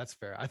 man. That's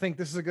fair. I think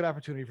this is a good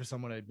opportunity for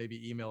someone to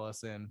maybe email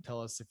us in, tell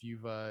us if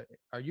you've are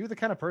you the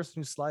kind of person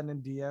who's sliding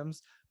in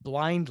DMs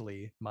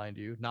blindly, mind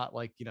you, not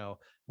like,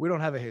 we don't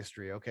have a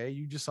history, okay?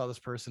 You just saw this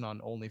person on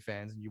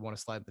OnlyFans and you want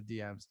to slide the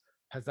DMs.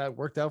 Has that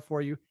worked out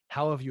for you?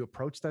 How have you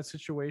approached that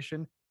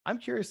situation? I'm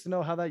curious to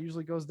know how that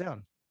usually goes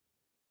down.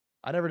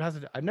 I've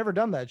never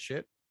done that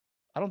shit.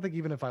 I don't think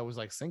even if I was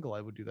like single,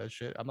 I would do that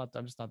shit. I'm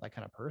just not that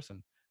kind of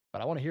person.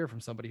 But I want to hear from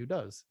somebody who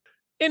does.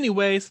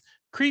 Anyways,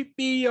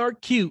 creepy or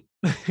cute.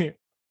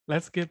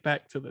 Let's get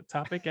back to the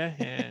topic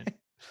at hand.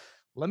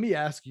 Let me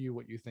ask you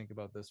what you think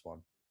about this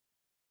one.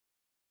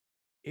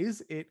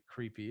 Is it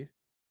creepy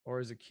or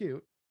is it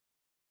cute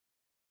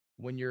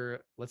when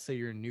let's say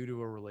you're new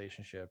to a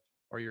relationship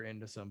or you're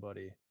into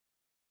somebody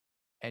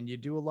and you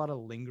do a lot of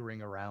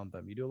lingering around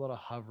them, you do a lot of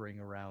hovering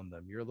around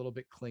them, you're a little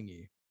bit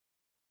clingy?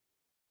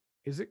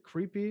 Is it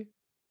creepy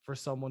for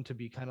someone to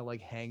be kind of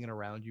like hanging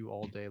around you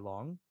all day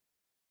long?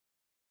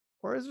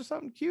 Or is there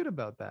something cute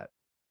about that?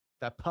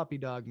 That puppy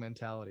dog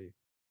mentality.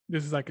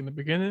 This is like in the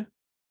beginning.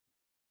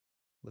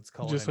 Let's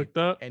call Just it hooked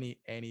up.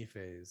 any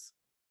phase.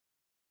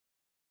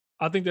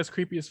 I think that's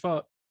creepy as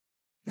fuck.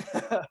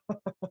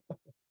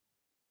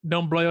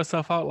 Don't blow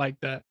yourself out like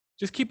that.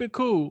 Just keep it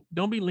cool.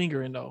 Don't be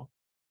lingering though.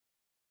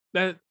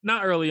 That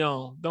not early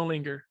on. Don't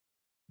linger.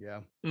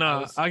 Yeah.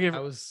 Nah, I get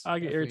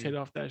definitely- irritated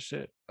off that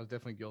shit. I was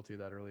definitely guilty of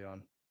that early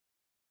on.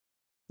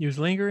 You was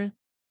lingering?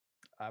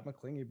 I'm a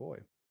clingy boy.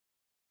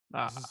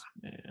 Ah, It's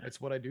man.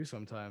 It's what I do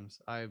sometimes.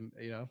 I'm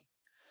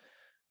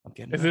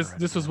getting Is better this at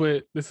this it, was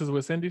man.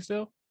 with Cindy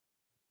still?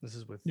 This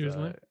is with You was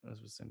lit?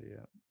 this was Cindy.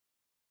 Yeah,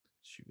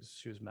 she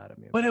was mad at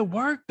me. But about it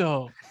worked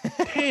though.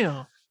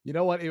 Damn. You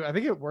know what? I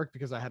think it worked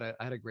because I had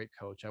a great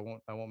coach. I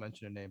won't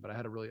mention a name, but I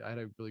had a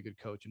really good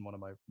coach and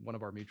one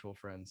of our mutual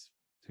friends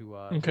who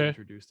Okay.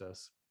 introduced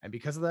us. And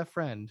because of that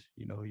friend,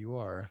 you know who you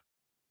are.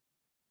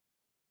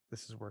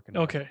 This is working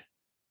out.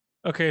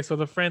 Okay, so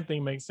the friend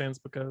thing makes sense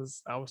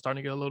because I was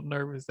starting to get a little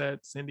nervous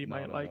that Cindy No,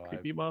 might no, like no,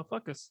 creepy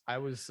motherfuckers. I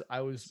was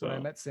when I So-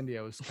 met Cindy,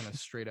 I was kind of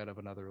straight out of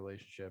another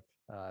relationship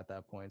at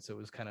that point. So it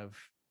was kind of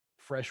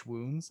fresh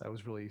wounds. I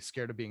was really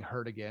scared of being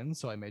hurt again.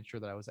 So I made sure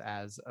that I was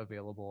as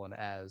available and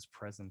as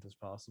present as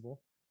possible.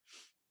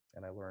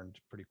 And I learned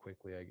pretty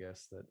quickly, I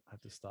guess, that I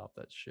have to stop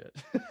that shit.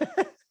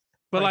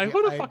 But like,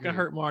 who the I fuck can agree.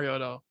 hurt Mario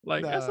though?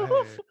 Like, No, that's hey.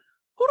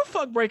 who the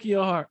fuck breaking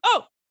your heart?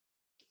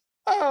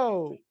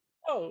 Oh,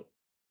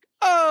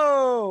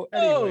 Oh,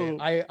 anyway,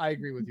 Oh. I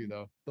agree with you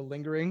though. The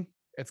lingering,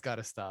 it's got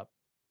to stop.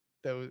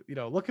 Though,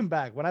 looking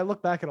back, when I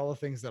look back at all the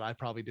things that I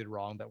probably did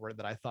wrong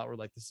that I thought were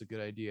like, this is a good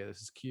idea,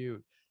 this is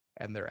cute,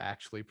 and they're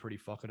actually pretty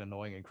fucking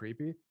annoying and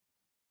creepy.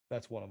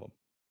 That's one of them,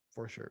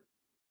 for sure.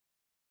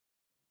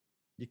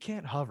 You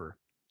can't hover.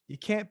 You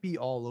can't be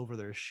all over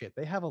their shit.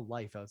 They have a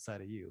life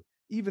outside of you.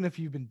 Even if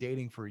you've been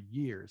dating for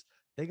years,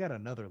 they got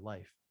another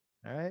life.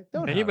 All right?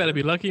 Don't man, you better hover.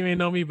 be lucky you ain't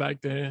know me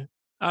back then.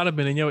 I'd have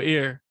been in your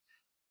ear.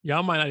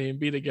 Y'all might not even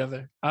be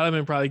together. I'd have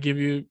been probably give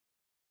you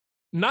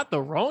not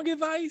the wrong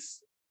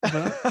advice,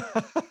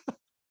 but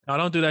no,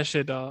 don't do that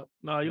shit, dog.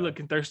 No, you No.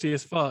 looking thirsty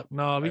as fuck.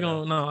 No, I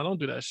know. don't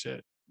do that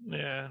shit. Yeah,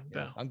 Yeah,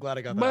 no. I'm glad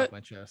I got that But- off my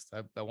chest.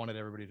 I wanted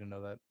everybody to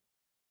know that.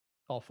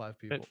 All 5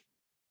 people.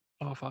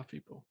 All 5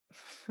 people.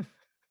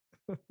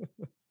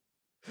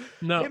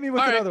 No. Hit me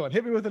with All right. another one.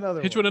 Hit me with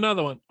another Hit you one. with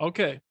another one.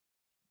 Okay.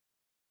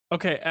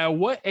 At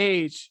what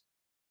age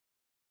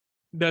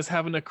does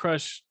having a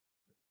crush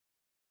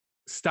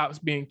stops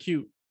being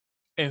cute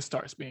and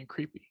starts being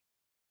creepy?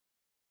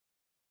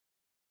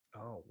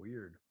 Oh,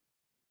 weird.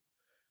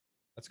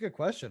 That's a good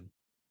question.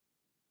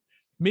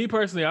 Me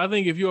personally, I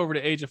think if you're over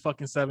the age of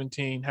fucking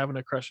 17, having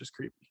a crush is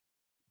creepy.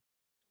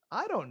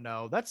 I don't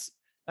know. That's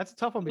a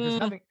tough one because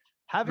Mm.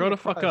 having Grow a the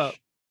fuck crush, up.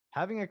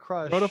 Having a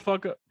crush, Grow the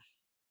fuck up.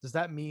 does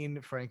that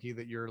mean, Frankie,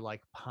 that you're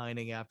like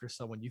pining after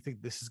someone? You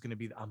think this is gonna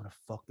be I'm gonna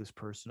fuck this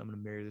person, I'm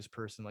gonna marry this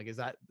person? Like, is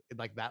that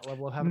like that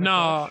level of having a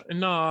No, crush?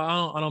 no,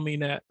 I don't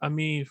mean that. I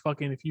mean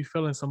fucking if you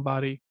feeling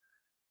somebody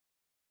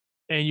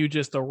and you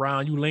just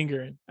around, you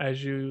lingering,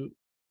 as you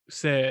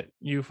said,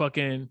 you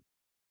fucking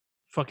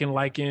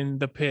liking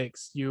the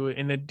pics, you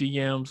in the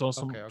DMs on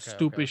some Okay.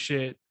 stupid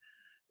shit,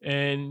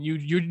 and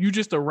you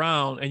just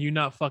around and you're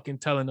not fucking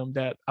telling them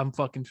that I'm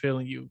fucking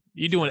feeling you.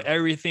 You're doing Sure.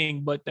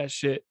 everything but that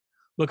shit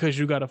because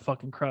you got a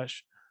fucking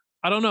crush.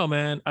 I don't know,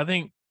 man. I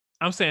think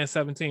I'm saying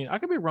 17. I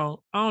could be wrong.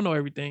 I don't know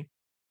everything.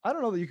 I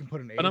don't know that you can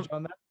put an But age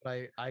on that,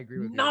 but I agree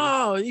with you.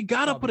 no, you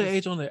gotta No, put an because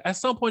age on it. At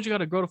some point, you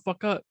gotta grow the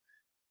fuck up.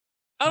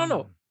 I don't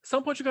know. At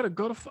some point, you gotta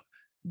grow the fuck.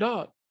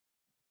 Dog,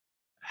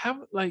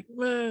 have like,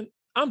 man,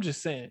 I'm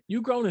just saying,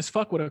 you grown as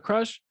fuck with a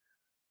crush.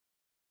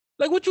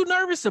 Like, what you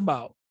nervous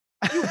about?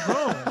 You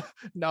grown.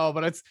 No,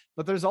 but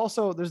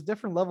there's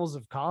different levels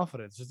of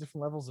confidence. There's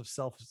different levels of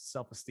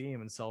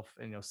self-esteem and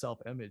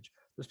self-image.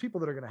 There's people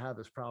that are gonna have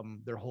this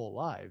problem their whole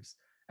lives,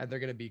 and they're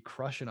gonna be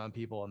crushing on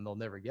people and they'll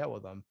never get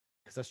with them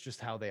because that's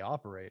just how they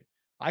operate.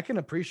 I can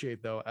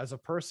appreciate though, as a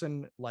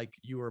person like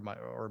you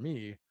or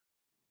me,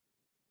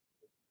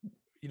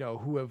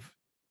 who have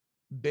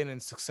been in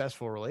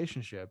successful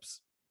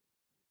relationships,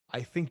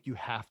 I think you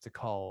have to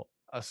call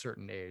a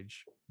certain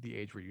age the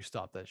age where you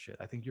stop that shit.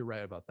 I think you're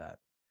right about that.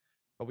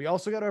 But we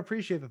also got to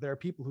appreciate that there are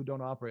people who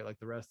don't operate like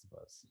the rest of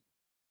us.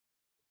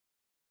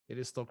 It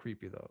is still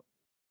creepy though.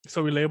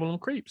 So we label them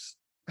creeps.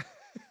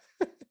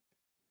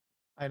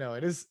 I know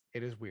it is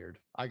weird.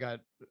 I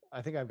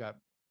think I've got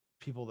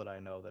people that I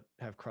know that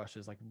have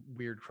crushes, like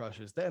weird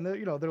crushes. And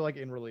they're like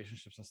in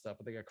relationships and stuff,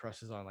 but they got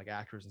crushes on like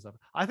actors and stuff.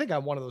 I think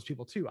I'm one of those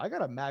people too. I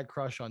got a mad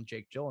crush on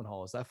Jake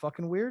Gyllenhaal. Is that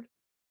fucking weird?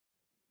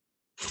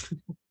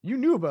 You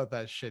knew about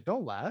that shit.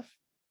 Don't laugh.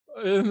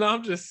 No,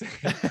 I'm just saying.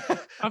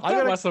 I'm talking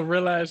about some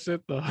real ass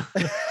shit though.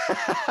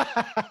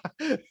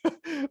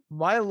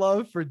 My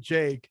love for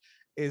Jake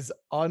is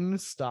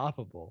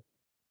unstoppable.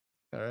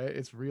 All right,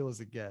 it's real as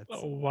it gets.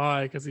 Oh,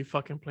 why? Because he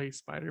fucking plays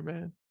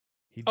Spider-Man.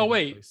 He Oh didn't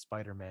wait, play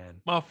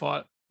Spider-Man. my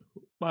fault.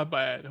 My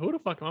bad. Who the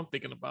fuck am I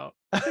thinking about?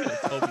 I'm thinking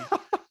of Toby.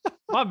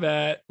 My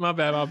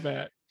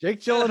bad. Jake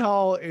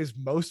Gyllenhaal is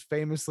most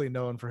famously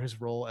known for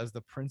his role as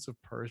the Prince of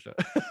Persia.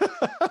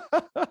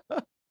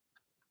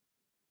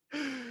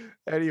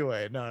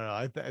 Anyway,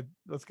 no.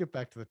 Let's get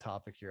back to the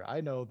topic here.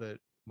 I know that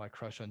my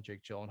crush on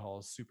Jake Gyllenhaal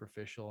is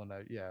superficial, and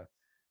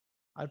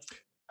I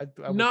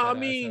No, I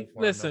mean,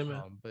 listen,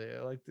 man.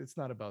 but like, it's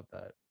not about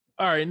that.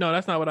 All right, no,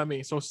 that's not what I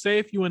mean. So, say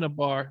if you in a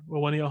bar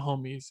with one of your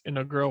homies and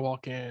a girl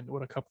walk in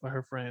with a couple of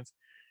her friends,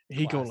 and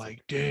he go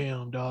like,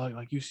 "Damn, dog,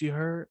 like you see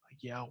her? Like,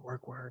 yeah, I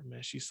work with her,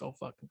 man. She's so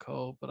fucking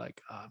cold, but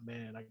like, ah,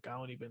 man, like I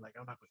don't even like,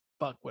 I'm not gonna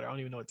fuck with her. I don't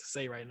even know what to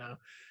say right now."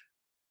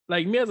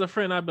 Like me as a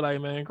friend, I'd be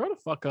like, "Man, grow the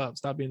fuck up,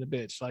 stop being a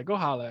bitch. Like, go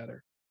holler at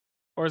her."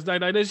 Or it's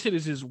like this shit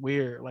is just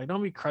weird. Like,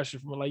 don't be crushing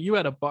from her. Like, you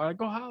at a bar, like,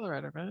 go holler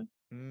at her, man.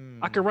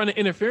 I could run an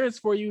interference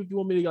for you if you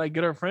want me to like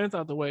get her friends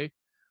out the way,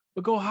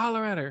 but go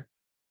holler at her.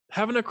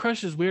 Having a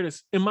crush is weird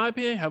as, in my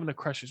opinion, having a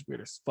crush is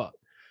weird as fuck.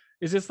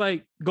 It's just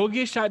like go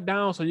get shot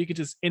down so you can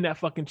just end that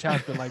fucking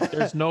chapter. Like,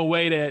 there's no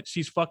way that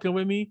she's fucking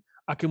with me.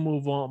 I can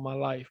move on with my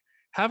life.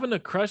 Having a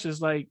crush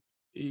is like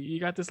you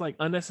got this like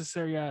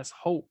unnecessary ass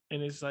hope,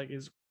 and it's like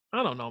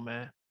I don't know,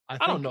 man. I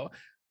don't know.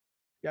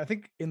 Yeah, I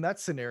think in that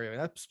scenario, in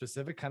that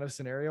specific kind of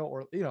scenario,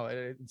 or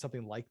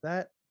something like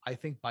that, I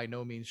think by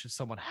no means should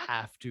someone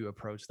have to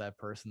approach that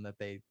person that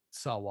they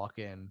saw walk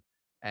in,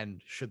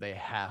 and should they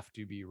have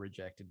to be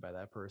rejected by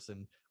that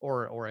person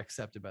or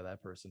accepted by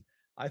that person.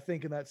 I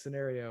think in that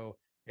scenario,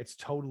 it's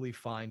totally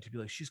fine to be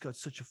like, she's got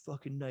such a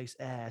fucking nice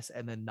ass,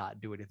 and then not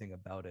do anything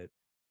about it.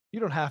 You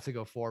don't have to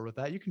go forward with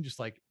that. You can just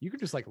like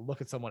look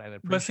at someone and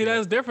appreciate. But see,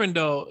 that's different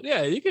though.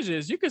 Yeah, you could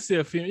see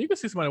a female, you could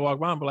see somebody walk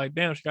by and be like,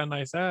 damn, she got a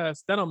nice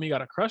ass. That don't mean you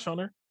got a crush on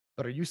her.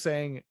 But are you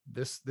saying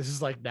this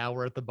is like, now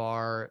we're at the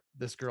bar,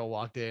 this girl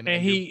walked in,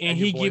 and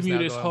he give you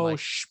this whole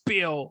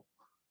spiel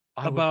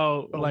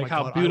about like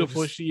how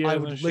beautiful she is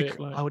and shit.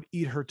 Like, I would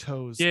eat her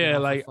toes. Yeah,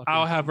 like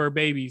I'll have her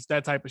babies,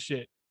 that type of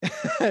shit.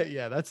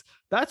 Yeah,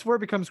 that's where it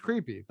becomes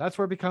creepy. That's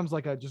where it becomes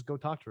like, just go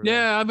talk to her.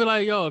 Yeah, I'd be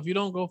like, yo, if you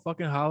don't go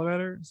fucking holler at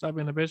her, stop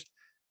being a bitch.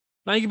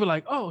 Now you can be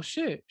like, oh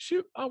shit,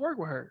 shoot, I work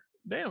with her.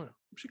 Damn,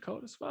 she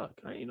cold as fuck.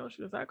 I ain't know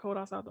she was that cold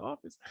outside the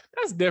office.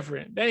 That's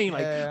different. They ain't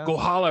like go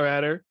holler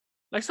at her.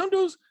 Like some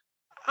dudes,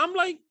 I'm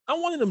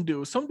one of them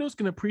dudes. Some dudes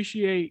can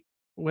appreciate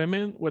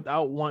women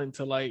without wanting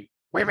to like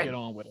get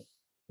on with it.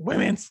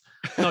 Women's.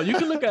 No, you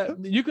can look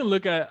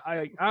at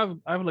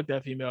I've looked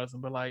at females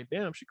and be like,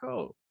 damn, she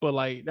cold. But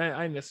like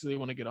I didn't necessarily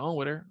want to get on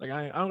with her. Like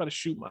I don't gotta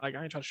shoot I ain't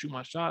trying to shoot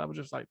my shot. I was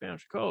just like, damn,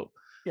 she cold.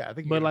 Yeah, I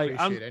think you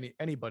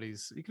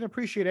can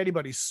appreciate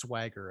anybody's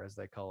swagger, as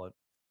they call it.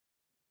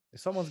 If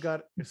someone's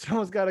got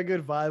a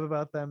good vibe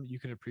about them, you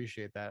can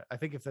appreciate that. I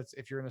think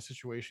if you're in a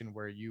situation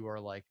where you are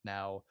like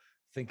now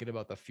thinking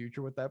about the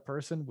future with that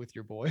person, with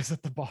your boys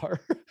at the bar,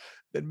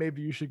 then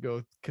maybe you should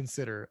go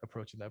consider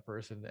approaching that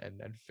person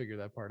and figure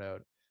that part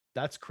out.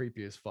 that's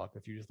creepy as fuck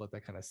if you just let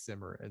that kind of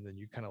simmer and then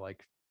you kind of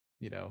like,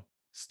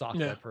 stalk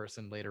Yeah. that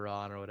person later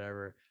on or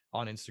whatever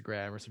on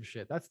Instagram or some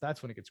shit.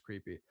 That's when it gets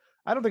creepy.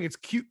 I don't think it's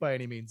cute by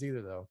any means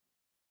either, though.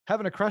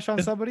 Having a crush on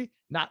It's- somebody,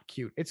 not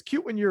cute. It's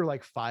cute when you're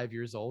like 5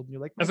 years old and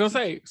you're like, I was gonna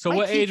say, so my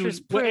what age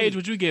teacher's would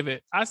pretty. you give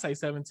it? I say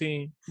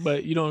 17,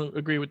 but you don't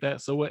agree with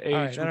that. So what age All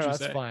right, would you that's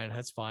say? fine.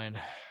 That's fine.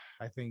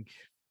 I think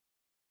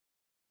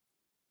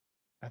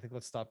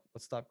let's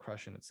stop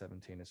crushing at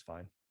 17 is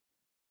fine.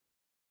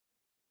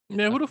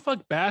 Man, who the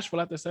fuck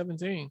bashful after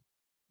 17?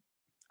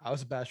 I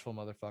was a bashful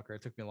motherfucker.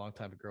 It took me a long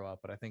time to grow up,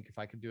 but I think if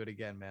I could do it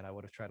again, man, I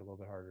would have tried a little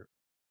bit harder.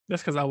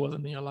 That's because I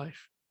wasn't in your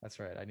life. That's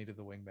right. I needed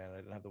the wingman. I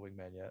didn't have the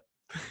wingman yet.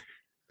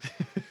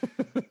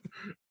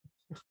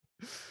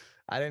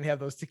 I didn't have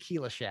those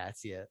tequila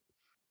shots yet.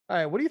 All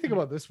right, what do you think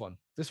about this one?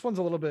 This one's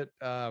a little bit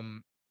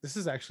this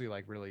is actually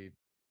like really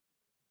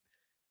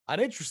an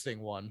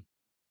interesting one.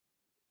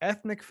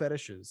 Ethnic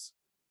fetishes.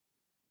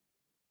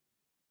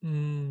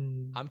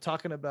 I'm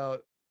talking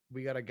about,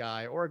 we got a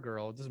guy or a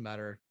girl, it doesn't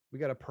matter. We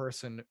got a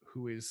person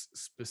who is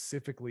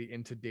specifically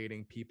into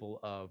dating people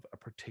of a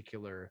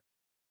particular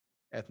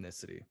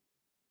ethnicity.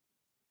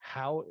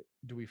 How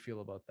do we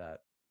feel about that?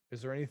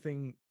 Is there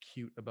anything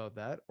cute about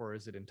that, or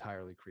is it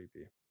entirely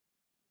creepy?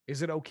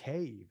 Is it okay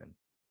even?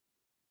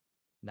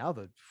 Now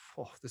that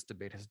this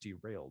debate has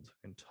derailed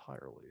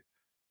entirely.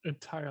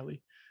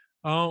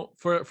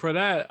 For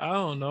that, I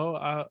don't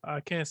know.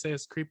 I can't say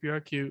it's creepy or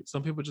cute.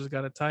 Some people just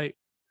got a type.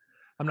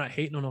 I'm not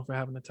hating on them for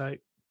having a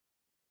type,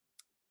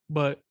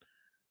 but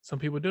some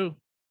people do.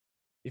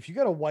 If you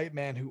got a white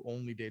man who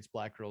only dates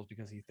black girls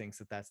because he thinks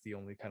that that's the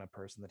only kind of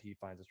person that he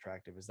finds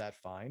attractive, is that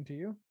fine to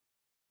you?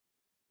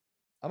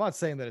 I'm not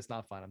saying that it's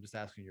not fine. I'm just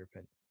asking your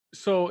opinion.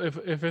 So if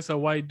it's a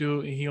white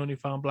dude and he only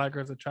found black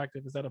girls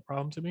attractive, is that a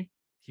problem to me?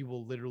 He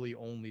will literally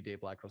only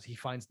date black girls. He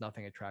finds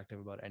nothing attractive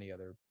about any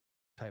other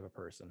type of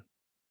person.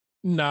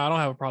 Nah, I don't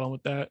have a problem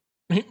with that.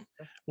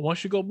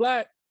 Once you go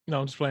black,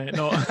 no, I'm just playing.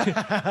 No,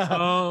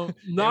 no,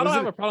 I don't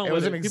have a problem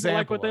with it. People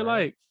like what they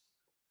like.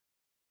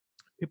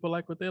 People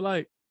like what they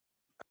like.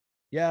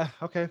 Yeah.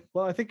 Okay.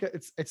 Well, I think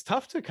it's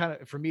tough to kind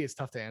of, for me, it's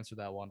tough to answer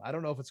that one. I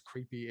don't know if it's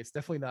creepy. It's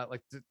definitely not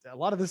like, a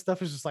lot of this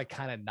stuff is just like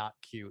kind of not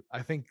cute.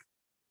 I think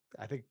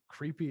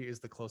creepy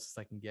is the closest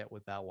I can get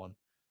with that one.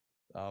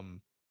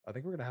 I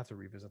think we're gonna have to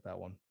revisit that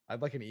one.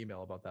 I'd like an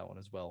email about that one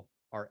as well.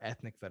 Are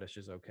ethnic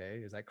fetishes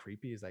okay? Is that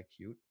creepy? Is that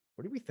cute?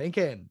 What are we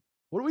thinking?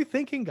 What are we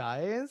thinking,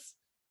 guys?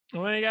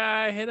 Oh my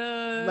god, hit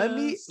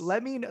us.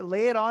 Let me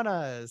lay it on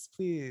us,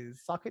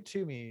 please. Suck it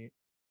to me.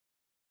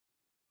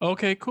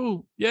 Okay,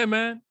 cool. Yeah,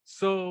 man.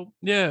 So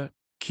yeah,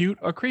 cute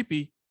or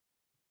creepy?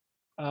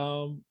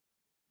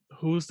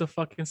 Who's the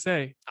fucking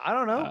say? I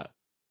don't know.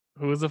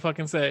 Who's the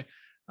fucking say?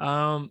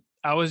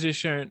 I was just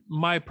sharing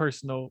my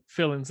personal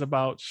feelings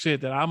about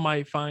shit that I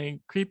might find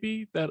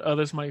creepy that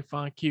others might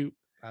find cute,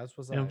 As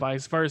was and I.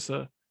 vice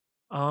versa.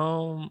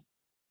 I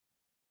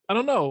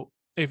don't know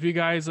if you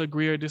guys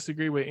agree or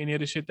disagree with any of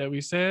the shit that we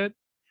said.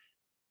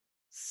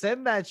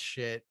 Send that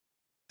shit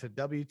to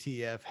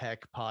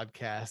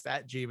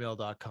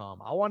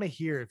WTFHeckPodcast@gmail.com. I want to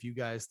hear if you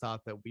guys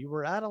thought that we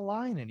were out of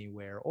line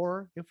anywhere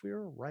or if we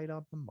were right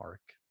on the mark.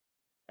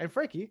 And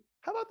Frankie,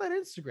 how about that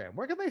Instagram?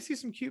 Where can they see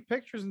some cute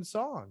pictures and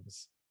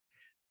songs?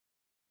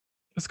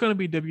 It's going to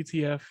be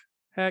WTF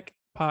Heck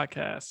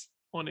Podcast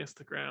on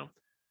Instagram.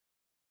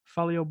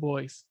 Follow your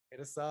boys.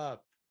 Hit us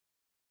up.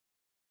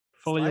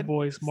 Follow your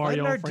boys,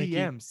 Mario and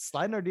Frankie.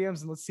 Slide in our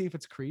DMs and let's see if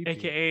it's creepy.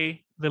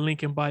 AKA the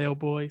link in bio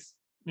boys.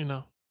 You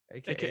know.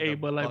 AKA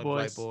Bud Light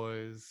Boys.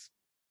 Boys.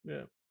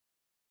 Yeah.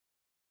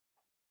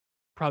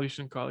 Probably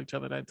shouldn't call each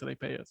other that until they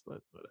pay us, but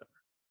whatever.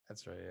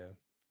 That's right, yeah.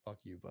 Fuck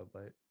you, Bud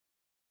Light.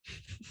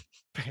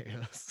 Pay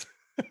us.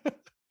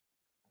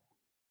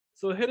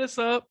 So hit us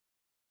up.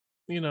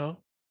 You know,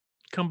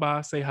 come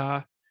by, say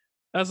hi.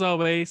 As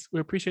always, we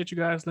appreciate you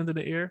guys lending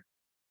the ear.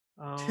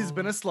 Tis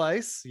been a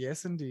slice.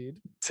 Yes, indeed.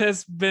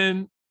 Tis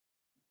been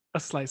a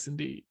slice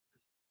indeed.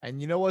 And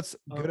you know what's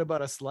good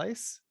about a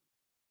slice?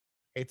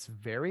 It's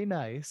very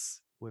nice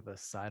with a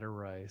side of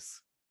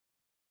rice.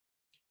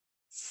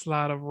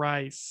 Slide of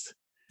rice.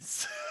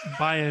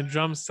 Buying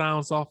drum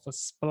sounds off a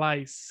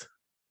splice.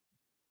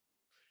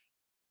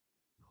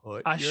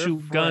 I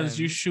shoot guns,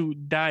 you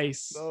shoot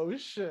dice. Oh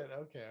shit.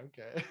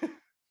 Okay.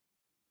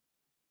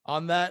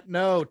 On that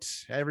note,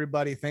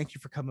 everybody, thank you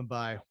for coming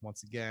by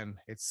once again.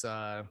 It's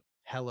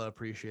hella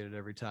appreciated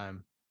every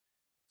time.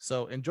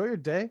 So enjoy your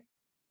day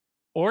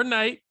or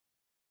night.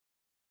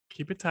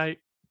 Keep it tight.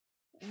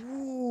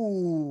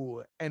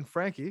 Ooh, and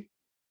Frankie,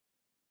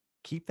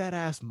 keep that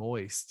ass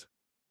moist.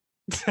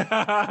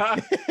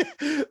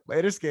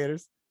 Later,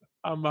 skaters.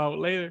 I'm out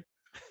later.